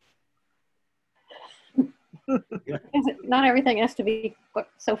easy. Not everything has to be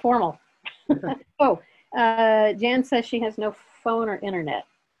so formal. Jan says she has no phone or internet,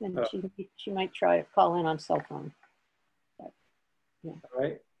 and she might try to call in on cell phone. But, yeah. All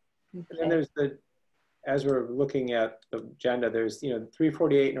right. Okay. And then there's as we're looking at the agenda, there's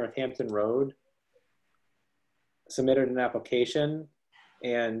 348 Northampton Road submitted an application,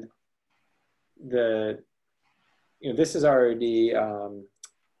 and this is already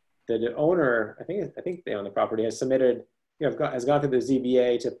the owner. I think they own the property. Has submitted, has gone through the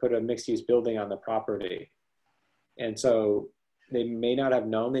ZBA to put a mixed-use building on the property, and so they may not have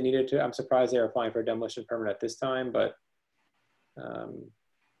known they needed to. I'm surprised they're applying for a demolition permit at this time, but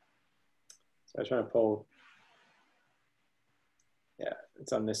so I was trying to pull. Yeah,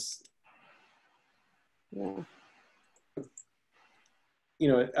 it's on this. Yeah.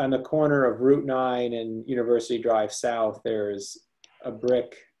 On the corner of Route 9 and University Drive South, there's a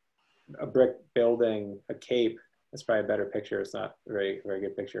brick building, a cape. That's probably a better picture. It's not a very, very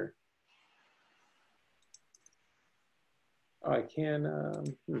good picture. Oh, I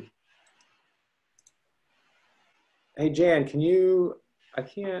can. Hey, Jan, I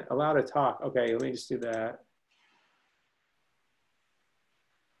can't allow to talk. Okay, let me just do that.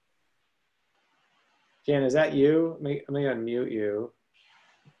 Jan, is that you? Let me unmute you.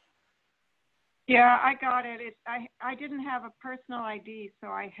 Yeah, I got it. I didn't have a personal ID, so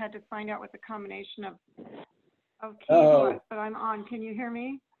I had to find out what the combination of keys was, but I'm on. Can you hear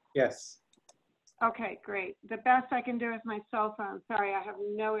me? Yes. Okay, great. The best I can do is my cell phone. Sorry, I have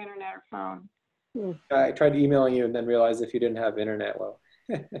no internet or phone. I tried emailing you and then realized if you didn't have internet, well.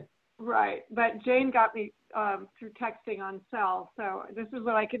 Right, but Jane got me through texting on cell, so this is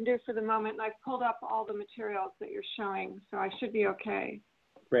what I can do for the moment. And I've pulled up all the materials that you're showing, so I should be okay.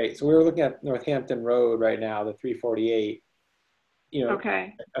 Great. So we were looking at Northampton Road right now, the 348.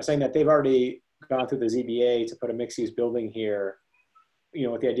 Okay. I was saying that they've already gone through the ZBA to put a mixed-use building here, you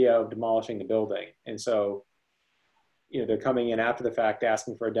know, with the idea of demolishing the building. And so, you know, they're coming in after the fact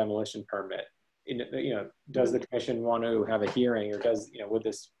asking for a demolition permit. You know, does the commission want to have a hearing, or does, you know, would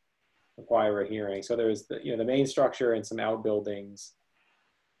this require a hearing? So there's the, you know, the main structure and some outbuildings,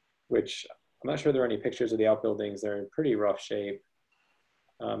 which I'm not sure there are any pictures of the outbuildings. They're in pretty rough shape.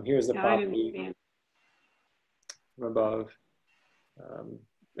 Here's the property from above.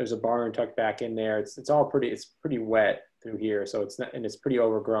 There's a barn tucked back in there. It's all pretty, it's pretty wet through here. So it's not, and it's pretty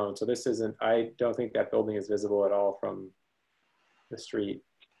overgrown. So this isn't, I don't think that building is visible at all from the street.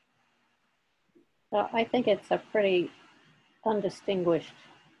 Well, I think it's a pretty undistinguished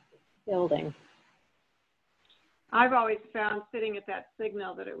building. I've always found, sitting at that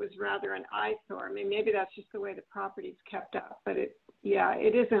signal, that it was rather an eyesore. I mean, maybe that's just the way the property's kept up, but it, yeah,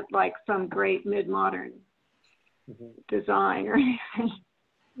 it isn't like some great mid-modern design or anything.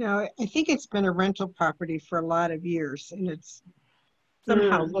 No, I think it's been a rental property for a lot of years, and it's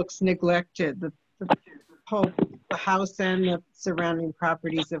somehow looks neglected. The house and the surrounding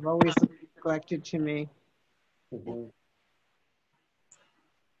properties have always looked neglected to me.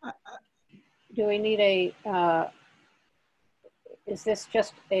 Do we need a, is this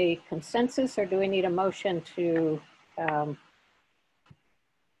just a consensus, or do we need a motion to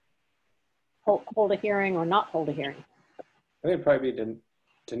hold a hearing or not hold a hearing? I think it'd probably be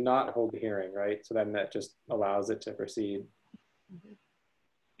to not hold the hearing, right? So then that just allows it to proceed.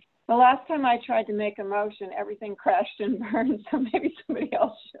 The last time I tried to make a motion, everything crashed and burned, so maybe somebody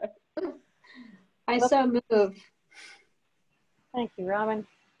else should. I so move. Thank you, Robin.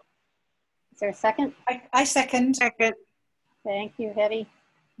 Is there a second? I second. Second. Thank you, Hetty.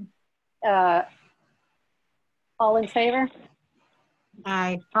 All in favor?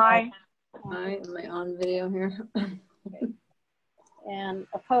 Aye. Aye. Aye. Am I on video here? Okay. And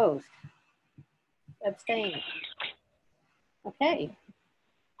opposed? Abstained? Okay.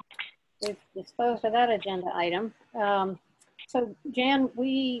 We've disposed of that agenda item. So Jan,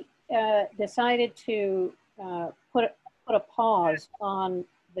 we decided to put a pause on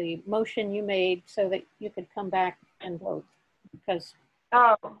the motion you made so that you could come back and vote, because.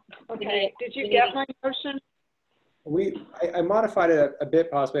 Oh, okay. Did you get my motion? I modified it a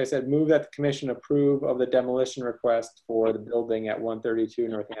bit possibly. I said, move that the commission approve of the demolition request for the building at 132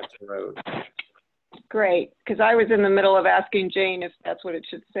 Northampton Road. Great, because I was in the middle of asking Jane if that's what it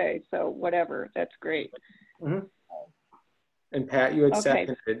should say, so whatever, that's great. And Pat, you had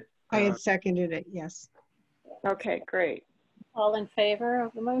seconded. I had seconded it, yes. Okay, great. All in favor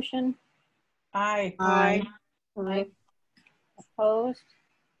of the motion? Aye. Aye. Aye. Opposed?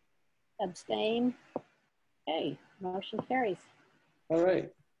 Abstain? Okay, motion carries. All right.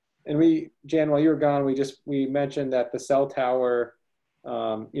 And Jan, while you were gone, we mentioned that the cell tower, you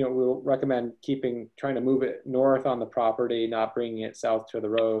know, we'll recommend trying to move it north on the property, not bringing it south to the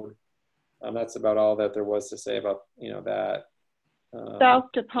road. That's about all that there was to say about, you know, that.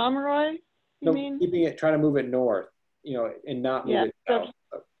 South to Pomeroy, you mean? Trying to move it north, you know, and not move it south.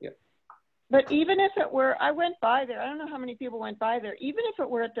 So, yeah. But even if it were, I went by there, I don't know how many people went by there, even if it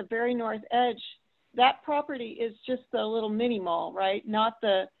were at the very north edge, that property is just the little mini mall, right? Not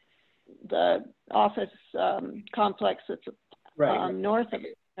the office complex that's north of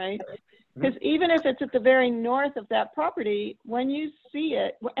it, right? Because even if it's at the very north of that property, when you see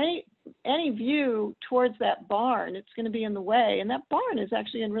it, any view towards that barn, it's going to be in the way. And that barn is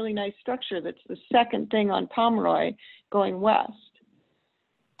actually a really nice structure. That's the second thing on Pomeroy going west.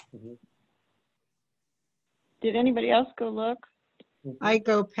 Did anybody else go look? I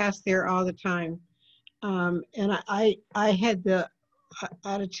go past there all the time. And I had the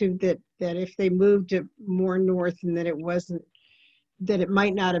attitude that if they moved it more north and that it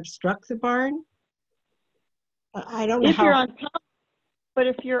might not obstruct the barn. I don't know if you're on top, but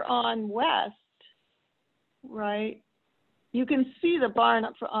if you're on west, right, you can see the barn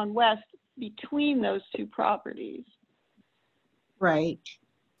up on west between those two properties. Right.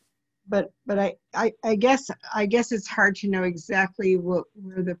 But I guess it's hard to know exactly where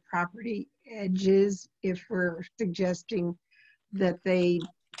the property edge is if we're suggesting that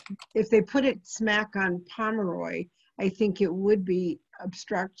if they put it smack on Pomeroy, I think it would be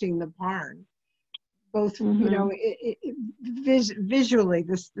obstructing the barn. Both, you know, visually,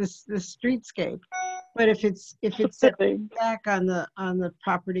 the streetscape. But if it's set back on the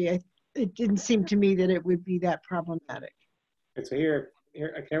property, it didn't seem to me that it would be that problematic. And so here,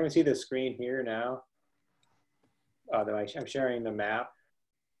 can everyone see the screen here now? I'm sharing the map.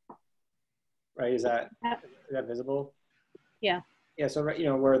 Right? Is that visible? Yeah. Yeah. So you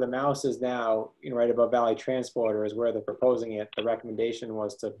know where the mouse is now, you know, right above Valley Transporter is where they're proposing it. The recommendation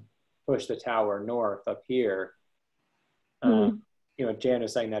was to push the tower north up here. You know, Jan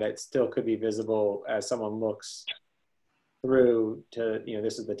was saying that it still could be visible as someone looks through to, you know,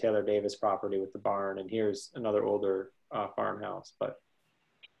 this is the Taylor Davis property with the barn, and here's another older farmhouse. But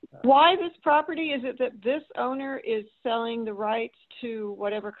why this property? Is it that this owner is selling the rights to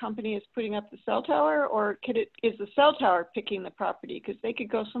whatever company is putting up the cell tower, or is the cell tower picking the property? Because they could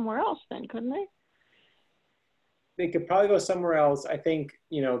go somewhere else then, couldn't they? They could probably go somewhere else. I think,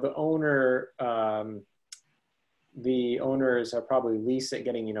 you know, the owners are probably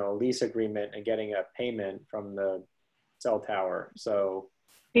getting, you know, a lease agreement and getting a payment from the cell tower. So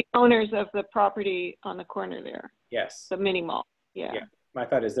the owners of the property on the corner there. Yes. The mini mall. Yeah. My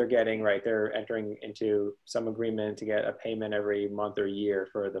thought is they're entering into some agreement to get a payment every month or year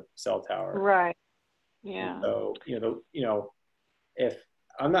for the cell tower. Right. Yeah. And so, if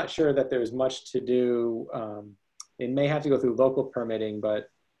I'm not sure that there's much to do, they may have to go through local permitting, but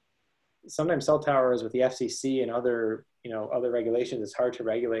sometimes cell towers with the FCC and other regulations, it's hard to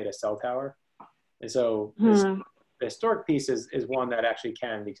regulate a cell tower. And so the historic piece is one that actually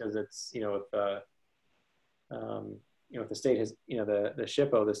can, because it's, if the state has, the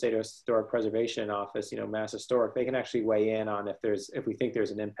SHPO, the State Historic Preservation Office, Mass Historic, they can actually weigh in on if we think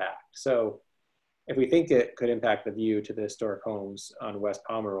there's an impact. So if we think it could impact the view to the historic homes on West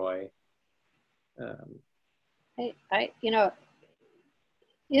Pomeroy. If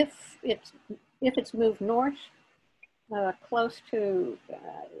it's moved north, close to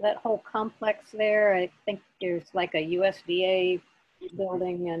that whole complex there, I think there's like a USDA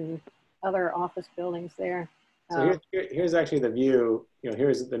building and other office buildings there. So here's actually the view.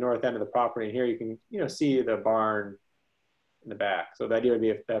 Here's the north end of the property, and here you can see the barn in the back. So the idea would be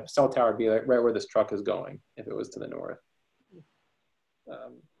if the cell tower would be like right where this truck is going, if it was to the north.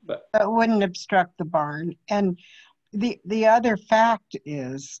 But that wouldn't obstruct the barn. And the other fact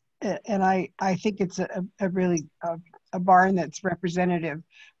is, and I think it's a really a barn that's representative,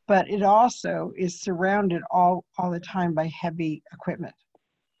 but it also is surrounded all the time by heavy equipment.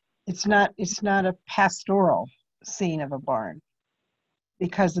 It's not a pastoral scene of a barn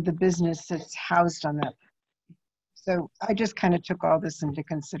because of the business that's housed on that. So I just kind of took all this into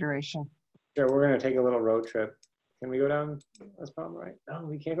consideration. Sure, we're going to take a little road trip. Can we go down West Pomeroy? No,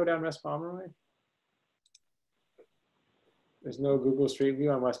 we can't go down West Pomeroy. There's no Google Street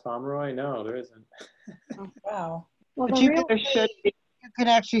View on West Pomeroy? No, there isn't. Oh, wow. Well, but you can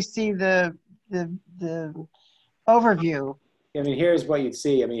actually see the overview. I mean, here's what you'd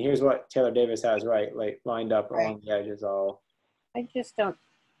see. I mean, here's what Taylor Davis has, right? Like lined up along the edges all. I just don't,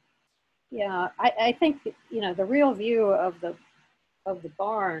 I think, the real view of the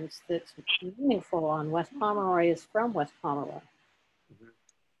barns that's meaningful on West Pomeroy is from West Pomeroy.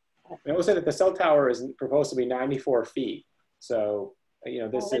 I will say that the cell tower is proposed to be 94 feet. So,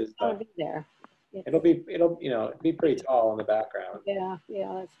 this is it'll be there. It'll be pretty tall in the background. Yeah,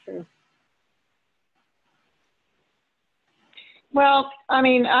 that's true. Well, I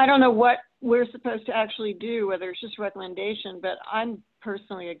mean, I don't know what we're supposed to actually do, whether it's just recommendation, but I'm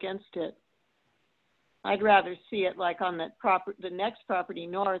personally against it. I'd rather see it like on the next property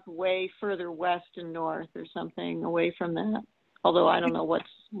north, way further west and north or something away from that. Although I don't know what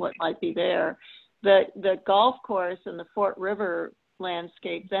might be there. The golf course and the Fort River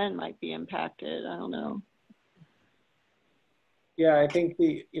landscape then might be impacted. I don't know. Yeah, I think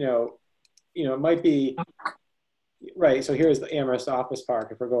it might be right. So here's the Amherst Office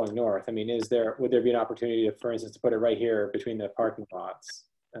Park. If we're going north, I mean, would there be an opportunity to, for instance, to put it right here between the parking lots?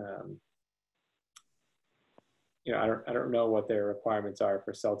 I don't know what their requirements are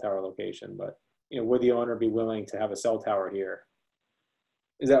for cell tower location, but would the owner be willing to have a cell tower here?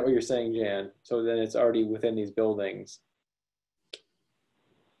 Is that what you're saying, Jan? So then it's already within these buildings.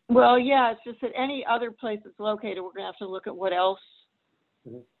 Well, yeah, it's just that any other place it's located, we're going to have to look at what else,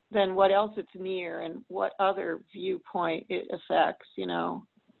 then what else it's near and what other viewpoint it affects,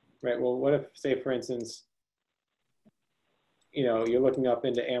 Right. Well, what if, say, for instance, you're looking up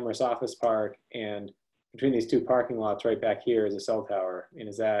into Amherst Office Park, and between these two parking lots right back here is a cell tower. And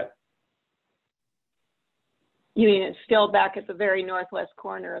is that? You mean it's still back at the very northwest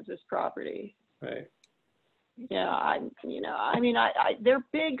corner of this property? Right. Yeah, they're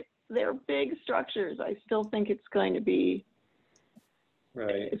big structures. I still think it's going to be,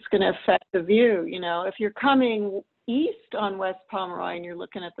 right. It's going to affect the view. If you're coming east on West Pomeroy and you're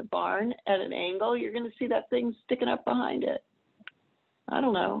looking at the barn at an angle, you're going to see that thing sticking up behind it. I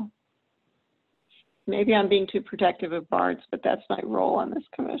don't know. Maybe I'm being too protective of barns, but that's my role on this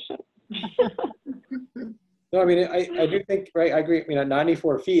commission. No, I mean, I do think, right, I agree. At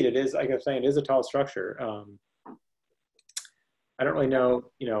 94 feet, it is, like I'm saying, it is a tall structure. I don't really know,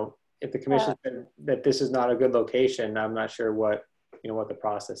 if the commission said that this is not a good location, I'm not sure what, what the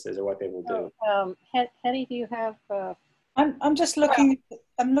process is or what they will do. Hetty, do you have? I'm just looking.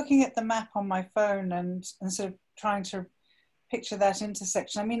 I'm looking at the map on my phone and sort of trying to picture that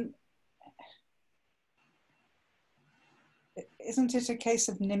intersection. I mean, isn't it a case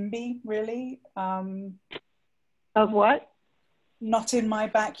of NIMBY, really? Of what? Not in my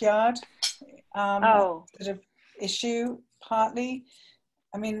backyard. Oh. Sort of issue, partly.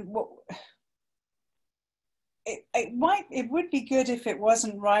 I mean, it would be good if it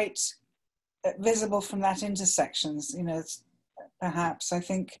wasn't right visible from that intersections. Perhaps I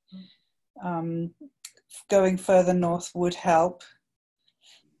think going further north would help.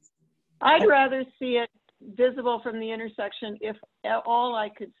 I'd rather see it visible from the intersection if all I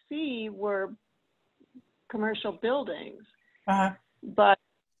could see were commercial buildings. But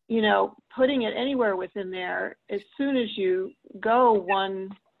putting it anywhere within there, as soon as you go one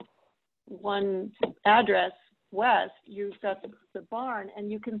address west, you've got the barn,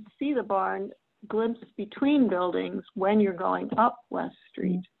 and you can see the barn glimpse between buildings when you're going up West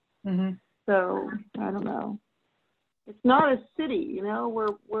Street. Mm-hmm. So I don't know. It's not a city,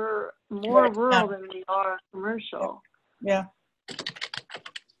 we're more rural than we are commercial. Yeah.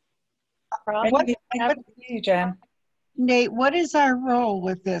 What, Jen? Nate, what is our role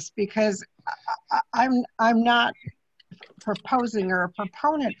with this? Because I'm not proposing or a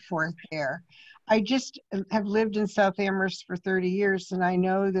proponent for it there. I just have lived in South Amherst for 30 years, and I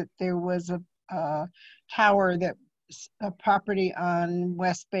know that there was a tower a property on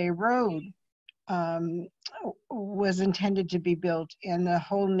West Bay Road was intended to be built, and the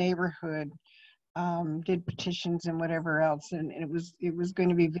whole neighborhood did petitions and whatever else, and it was going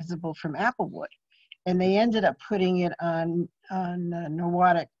to be visible from Applewood, and they ended up putting it on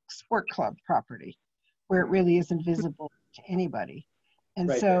Norwottic Sport Club property, where it really isn't visible to anybody. And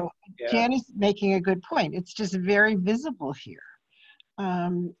right. so Yeah. Jan is making a good point. It's just very visible here,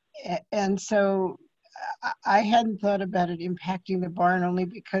 and so I hadn't thought about it impacting the barn, only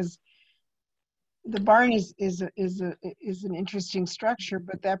because the barn is an interesting structure,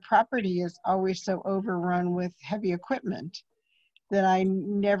 but that property is always so overrun with heavy equipment that I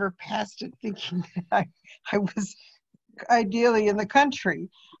never passed it thinking that I was ideally in the country.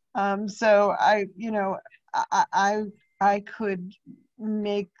 So I could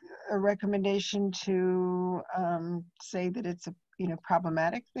make a recommendation to say that it's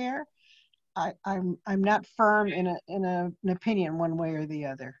problematic there. I'm not firm in an opinion one way or the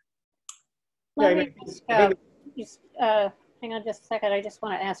other. Let me just hang on just a second. I just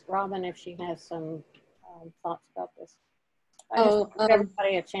want to ask Robin if she has some thoughts about this. I just give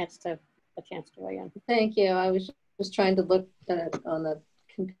everybody a chance to weigh in. Thank you. I was just trying to look at it on the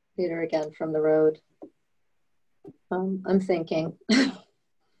computer again from the road. I'm thinking.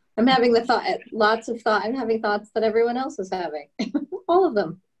 I'm having lots of thought. I'm having thoughts that everyone else is having. All of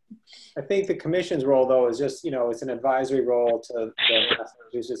them. I think the commission's role, though, is just, it's an advisory role to the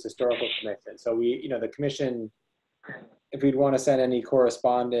Massachusetts Historical Commission. So the commission, if we'd want to send any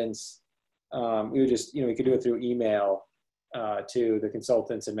correspondence, we would just, we could do it through email to the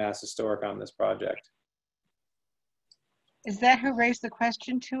consultants in Mass Historic on this project. Is that who raised the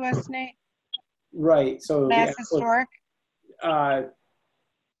question to us, Nate? Right. So Mass Historic?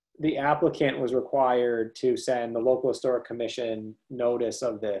 The applicant was required to send the local historic commission notice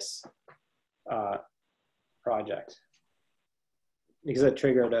of this project, because it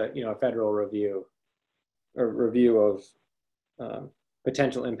triggered a federal review of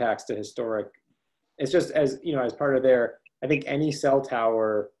potential impacts to historic. It's just as part of their, I think any cell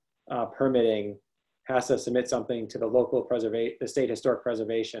tower permitting has to submit something to the state historic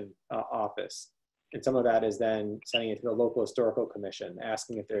preservation office. And some of that is then sending it to the local historical commission,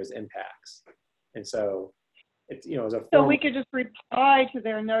 asking if there's impacts. And so it's, as a so we could just reply to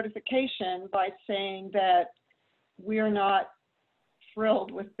their notification by saying that we are not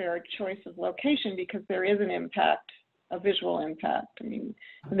thrilled with their choice of location because there is an impact, a visual impact. I mean,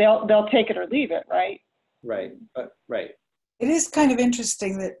 they'll take it or leave it, right? Right, right. It is kind of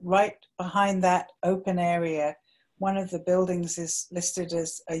interesting that right behind that open area, one of the buildings is listed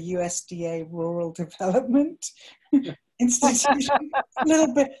as a USDA rural development institution. A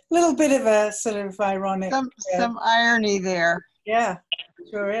little bit of a sort of ironic. Some irony there. Yeah,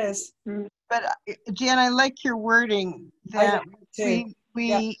 sure is. But Jan, I like your wording that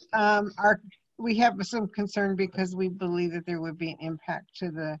we have some concern because we believe that there would be an impact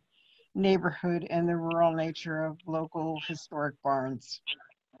to the neighborhood and the rural nature of local historic barns.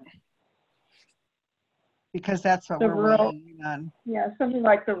 because that's what The we're rural- weighing in on. Yeah, something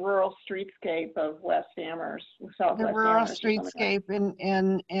like the rural streetscape of West Amherst, Southwest The rural Amherst or something like that.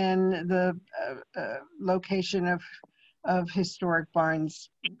 streetscape and the location of historic barns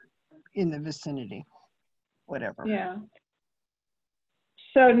in the vicinity, whatever. Yeah.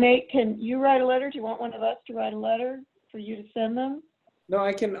 So Nate, can you write a letter? Do you want one of us to write a letter for you to send them? No,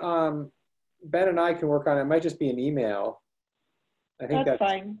 I can, Ben and I can work on it. It might just be an email. I think That's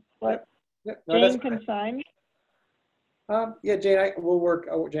fine. What Yeah, no, that's Jane can sign? yeah, Jane,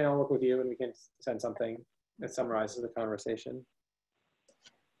 Jane, I'll work with you and we can send something that summarizes the conversation.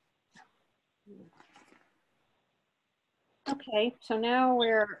 Okay, so now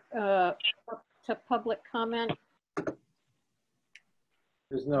we're up to public comment.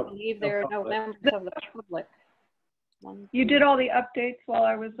 There's I no. believe there are no members of the public. You did all the updates while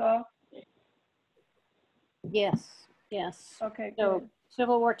I was off? Yes, yes. Okay, So good.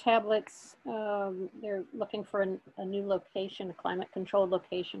 Civil War tablets, they're looking for a new location, a climate controlled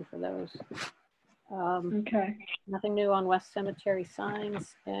location for those. Okay. Nothing new on West Cemetery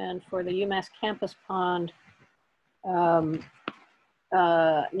signs. And for the UMass campus pond, Nate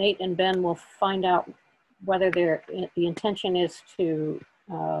and Ben will find out whether the intention is to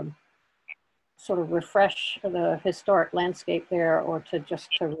sort of refresh the historic landscape there or to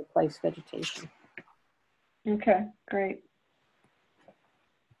just to replace vegetation. Okay, great.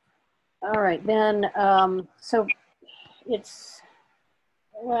 All right, then, so it's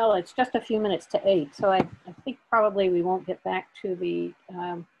just a few minutes to 8. So I think probably we won't get back to the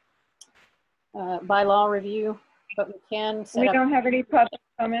bylaw review, but we can set up. We don't have any public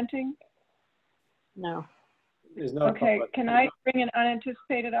commenting? No. There's no Okay, public. can I bring an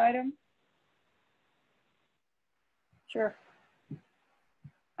unanticipated item? Sure.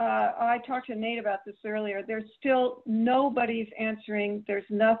 I talked to Nate about this earlier. There's still nobody's answering. There's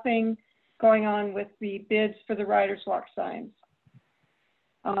nothing going on with the bids for the Riders Walk signs.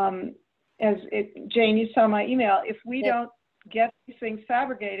 Jane, you saw my email. If we don't get these things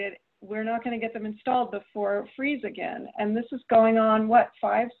fabricated, we're not going to get them installed before freeze again. And this is going on, what,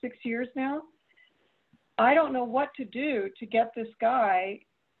 5, 6 years now? I don't know what to do to get this guy,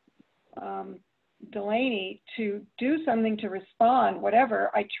 Delaney, to do something to respond, whatever.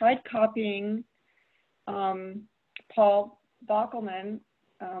 I tried copying Paul Bockelman.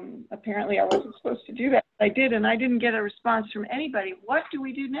 Apparently I wasn't supposed to do that. I did, and I didn't get a response from anybody. What do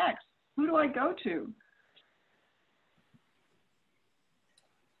we do next? Who do I go to?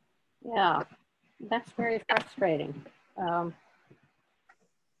 Yeah, that's very frustrating.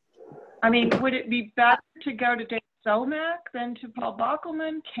 I mean, would it be better to go to Dave Zomack than to Paul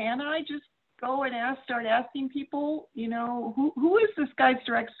Bockelman? Can I just go and start asking people, you know, who is this guy's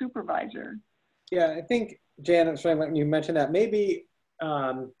direct supervisor? Yeah, I think, Jan, I'm sorry, when you mentioned that, maybe,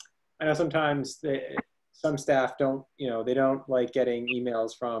 I know sometimes some staff don't, they don't like getting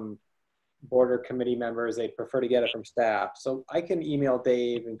emails from board or committee members. They prefer to get it from staff. So I can email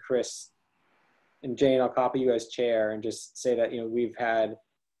Dave and Chris and Jane. I'll copy you as chair and just say that, we've had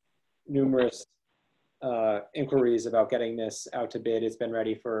numerous inquiries about getting this out to bid. It's been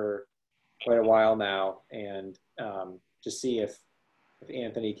ready for quite a while now, and just see if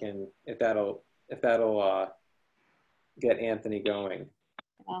Anthony can, if that'll get Anthony going.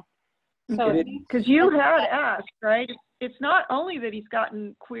 So, because you had asked, right? It's not only that he's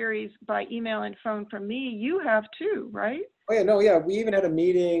gotten queries by email and phone from me, you have too, right? Oh yeah, no, yeah. We even had a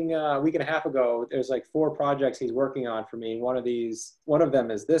meeting a week and a half ago. There's like 4 projects he's working on for me. One of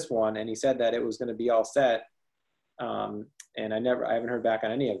them is this one, and he said that it was going to be all set. And I haven't heard back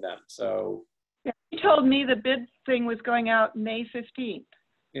on any of them. So yeah, he told me the bid thing was going out May 15th.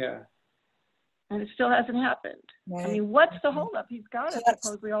 Yeah. And it still hasn't happened. Right. I mean, what's the holdup? He's got So it that's-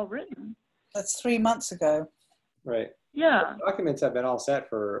 supposedly all written. That's 3 months ago. Right. Yeah. The documents have been all set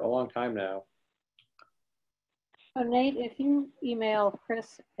for a long time now. So Nate, if you email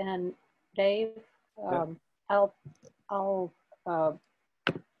Chris and Dave, I'll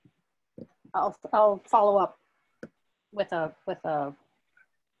follow up with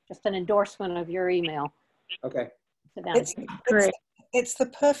just an endorsement of your email. Okay. It's the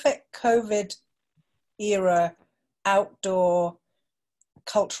perfect COVID era outdoor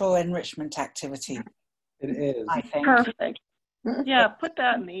cultural enrichment activity. It is. I think. Perfect. Yeah, put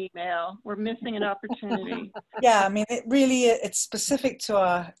that in the email. We're missing an opportunity. Yeah, I mean, it's specific to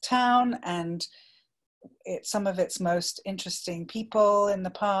our town, and it's some of its most interesting people in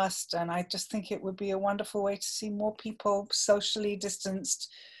the past. And I just think it would be a wonderful way to see more people socially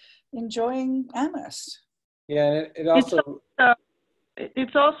distanced enjoying Amherst. Yeah, and it also...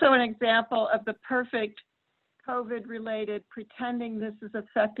 It's also an example of the perfect COVID-related pretending this is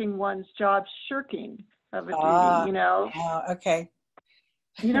affecting one's job shirking. of a duty, you know? Okay.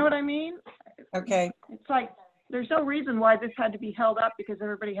 You know what I mean? Okay. It's like, there's no reason why this had to be held up because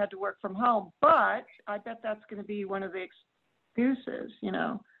everybody had to work from home, but I bet that's going to be one of the excuses, you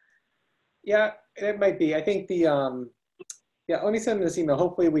know? Yeah, it might be. I think the, yeah, let me send this email.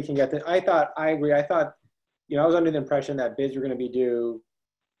 Hopefully we can get the, I agree. I thought, you know, I was under the impression that bids were going to be due,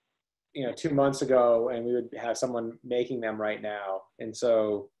 you know, 2 months ago, and we would have someone making them right now. And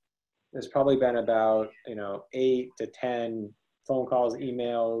so there's probably been about, you know, 8 to 10 phone calls,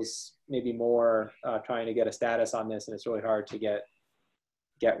 emails, maybe more, trying to get a status on this, and it's really hard to get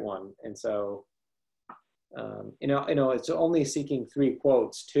one. And so, you know, it's only seeking 3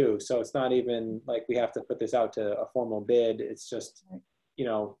 quotes too, so it's not even like we have to put this out to a formal bid. It's just, you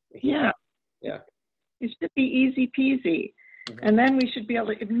know, yeah, it should be easy peasy, and then we should be able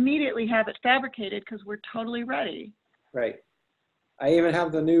to immediately have it fabricated because we're totally ready. Right. I even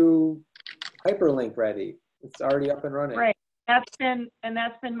have the new hyperlink ready. It's already up and running. Right. That's been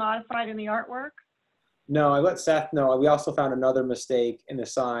modified in the artwork? No, I let Seth know. We also found another mistake in the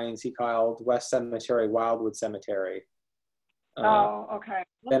signs. He called West Cemetery Wildwood Cemetery. Oh, okay.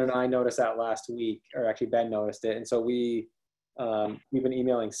 Ben and I noticed that last week, or actually Ben noticed it. And so we've been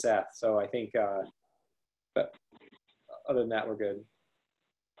emailing Seth. So I think, but other than that, we're good.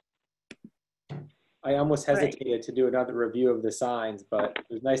 I almost hesitated to do another review of the signs, but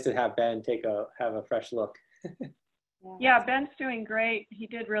it was nice to have Ben have a fresh look. Yeah, Ben's doing great. He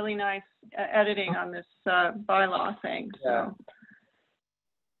did really nice editing on this bylaw thing. So.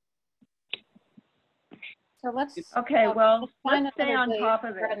 So let's. Okay, well, let's let's stay on top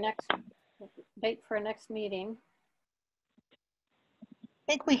of it. Date for a next meeting. I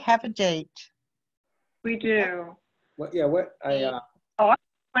think we have a date. We do. What? Yeah. What? August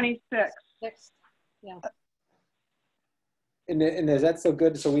 26th. 6th. Yeah. And is that so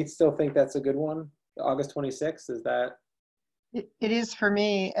good? So we still think that's a good one? August 26th, is that? It is for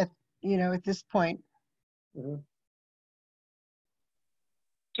me at this point. Mm-hmm.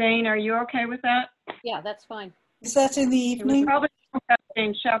 Jane, are you okay with that? Yeah, that's fine. Is that in the evening? We probably won't have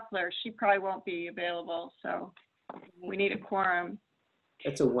Jane Scheffler. She probably won't be available, so we need a quorum.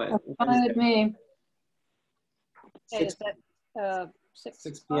 It's a Wednesday. Fine with me. Okay, is that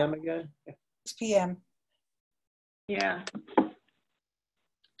 6 p.m. again? 6 p.m. Yeah.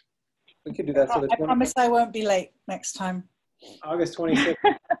 We could do that. So I promise I won't be late next time. August 26th.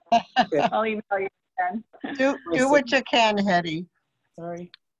 Okay. I'll email you again. Do what you can, Hetty.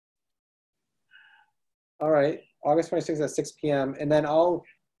 Sorry. All right, August 26th at 6 p.m. And then I'll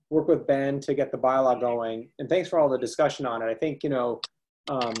work with Ben to get the bylaw going. And thanks for all the discussion on it. I think,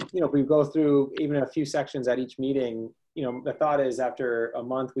 if we go through even a few sections at each meeting, the thought is after a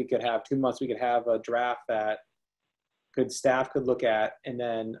month, 2 months, we could have a draft that staff could look at, and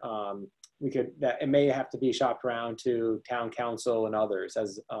then it may have to be shopped around to town council and others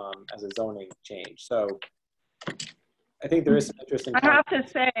as a zoning change. So I think there is some interest in. I have to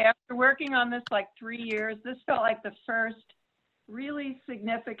say, after working on this like 3 years, this felt like the first really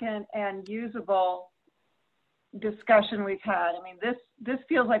significant and usable discussion we've had. I mean, this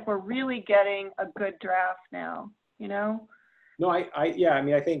feels like we're really getting a good draft now, No, I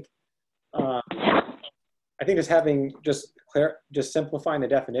think just simplifying the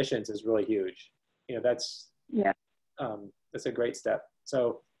definitions is really huge. That's a great step.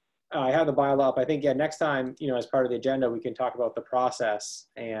 So I have the bylaw up. I think, next time, as part of the agenda, we can talk about the process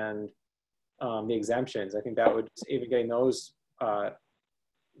and the exemptions. I think that would, even getting those, going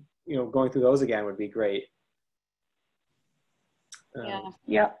through those again would be great.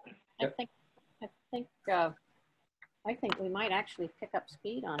 Yeah. I think we might actually pick up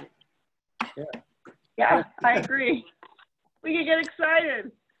speed on it. Yeah. Yeah, I agree. We can get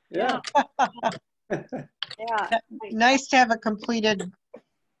excited. Yeah. Yeah. Nice to have a completed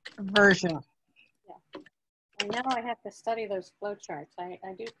version. Yeah. And now I have to study those flow charts. I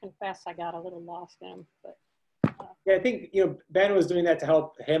do confess I got a little lost in them, but. Yeah, I think, Ben was doing that to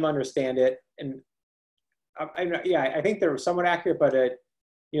help him understand it. And I think they're somewhat accurate, but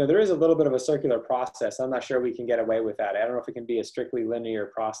there is a little bit of a circular process. I'm not sure we can get away with that. I don't know if it can be a strictly linear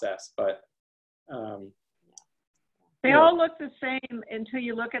process, but. They all look the same until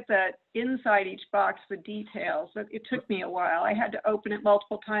you look at the inside each box, the details. It took me a while. I had to open it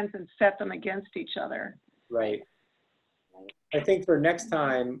multiple times and set them against each other. Right. I think for next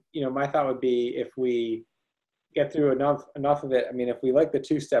time, my thought would be if we get through enough of it. I mean, if we like the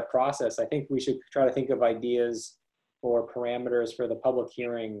 2-step process, I think we should try to think of ideas or parameters for the public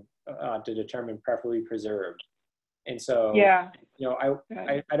hearing to determine preferably preserved. And so, yeah,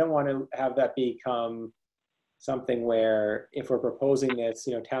 I don't want to have that become something where if we're proposing this,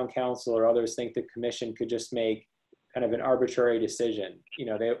 you know, town council or others think the commission could just make kind of an arbitrary decision. You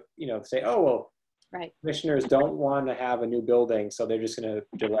know, they, you know, say, oh, well, Right. commissioners don't want to have a new building, so they're just going to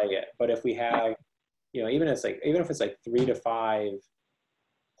delay it. But if we have, you know, even if it's like 3 to 5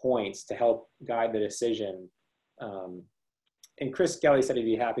 points to help guide the decision. And Chris Gelly said he'd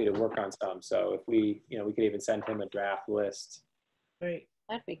be happy to work on some. So if we, you know, we could even send him a draft list. Great.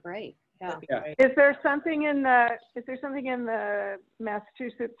 That'd be great. Yeah. Great. Is there something in the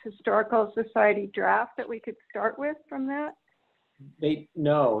Massachusetts Historical Society draft that we could start with from that?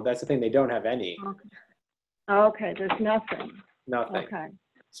 No, that's the thing. They don't have any. Okay, there's nothing. Nothing. Okay.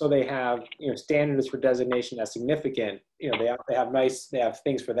 So they have, you know, standards for designation as significant. You know, they have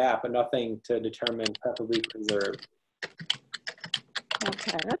things for that, but nothing to determine preferably preserved.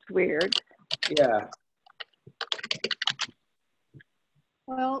 Okay, that's weird. Yeah.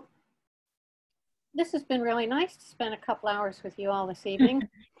 Well, this has been really nice to spend a couple hours with you all this evening.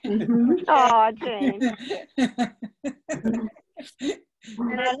 Oh, Jane.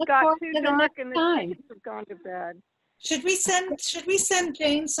 And I it's look got forward too to the dark next and the time. kids have gone to bed. Should we send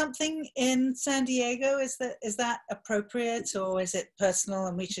Jane something in San Diego? Is that appropriate, or is it personal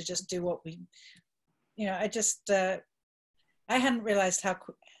and we should just do what we, you know, I hadn't realized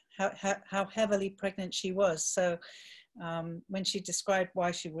how heavily pregnant she was. So when she described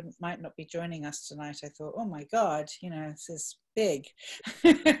why she might not be joining us tonight, I thought, oh my God, you know, this is big.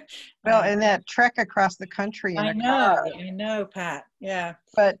 Well, and that trek across the country in a car. I know, Pat. Yeah.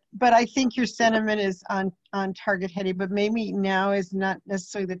 But I think your sentiment is on target, Hetty, but maybe now is not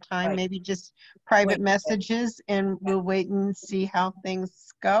necessarily the time. Right. Maybe just private messages, and we'll wait and see how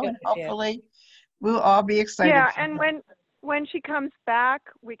things go. And hopefully we'll all be excited. Yeah, and when she comes back,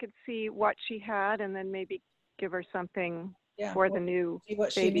 we could see what she had and then maybe give her something for the new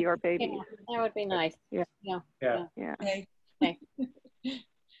baby or babies. Yeah, that would be nice. Yeah. Yeah. Okay. Okay.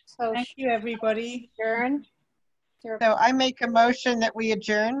 So Thank you, everybody. adjourn. So I make a motion that we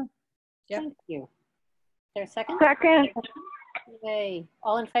adjourn. Yep. Thank you. Is there a second? Second. Yay.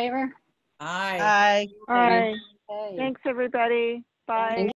 All in favor? Aye. Aye. All right. Okay. Thanks, everybody. Bye.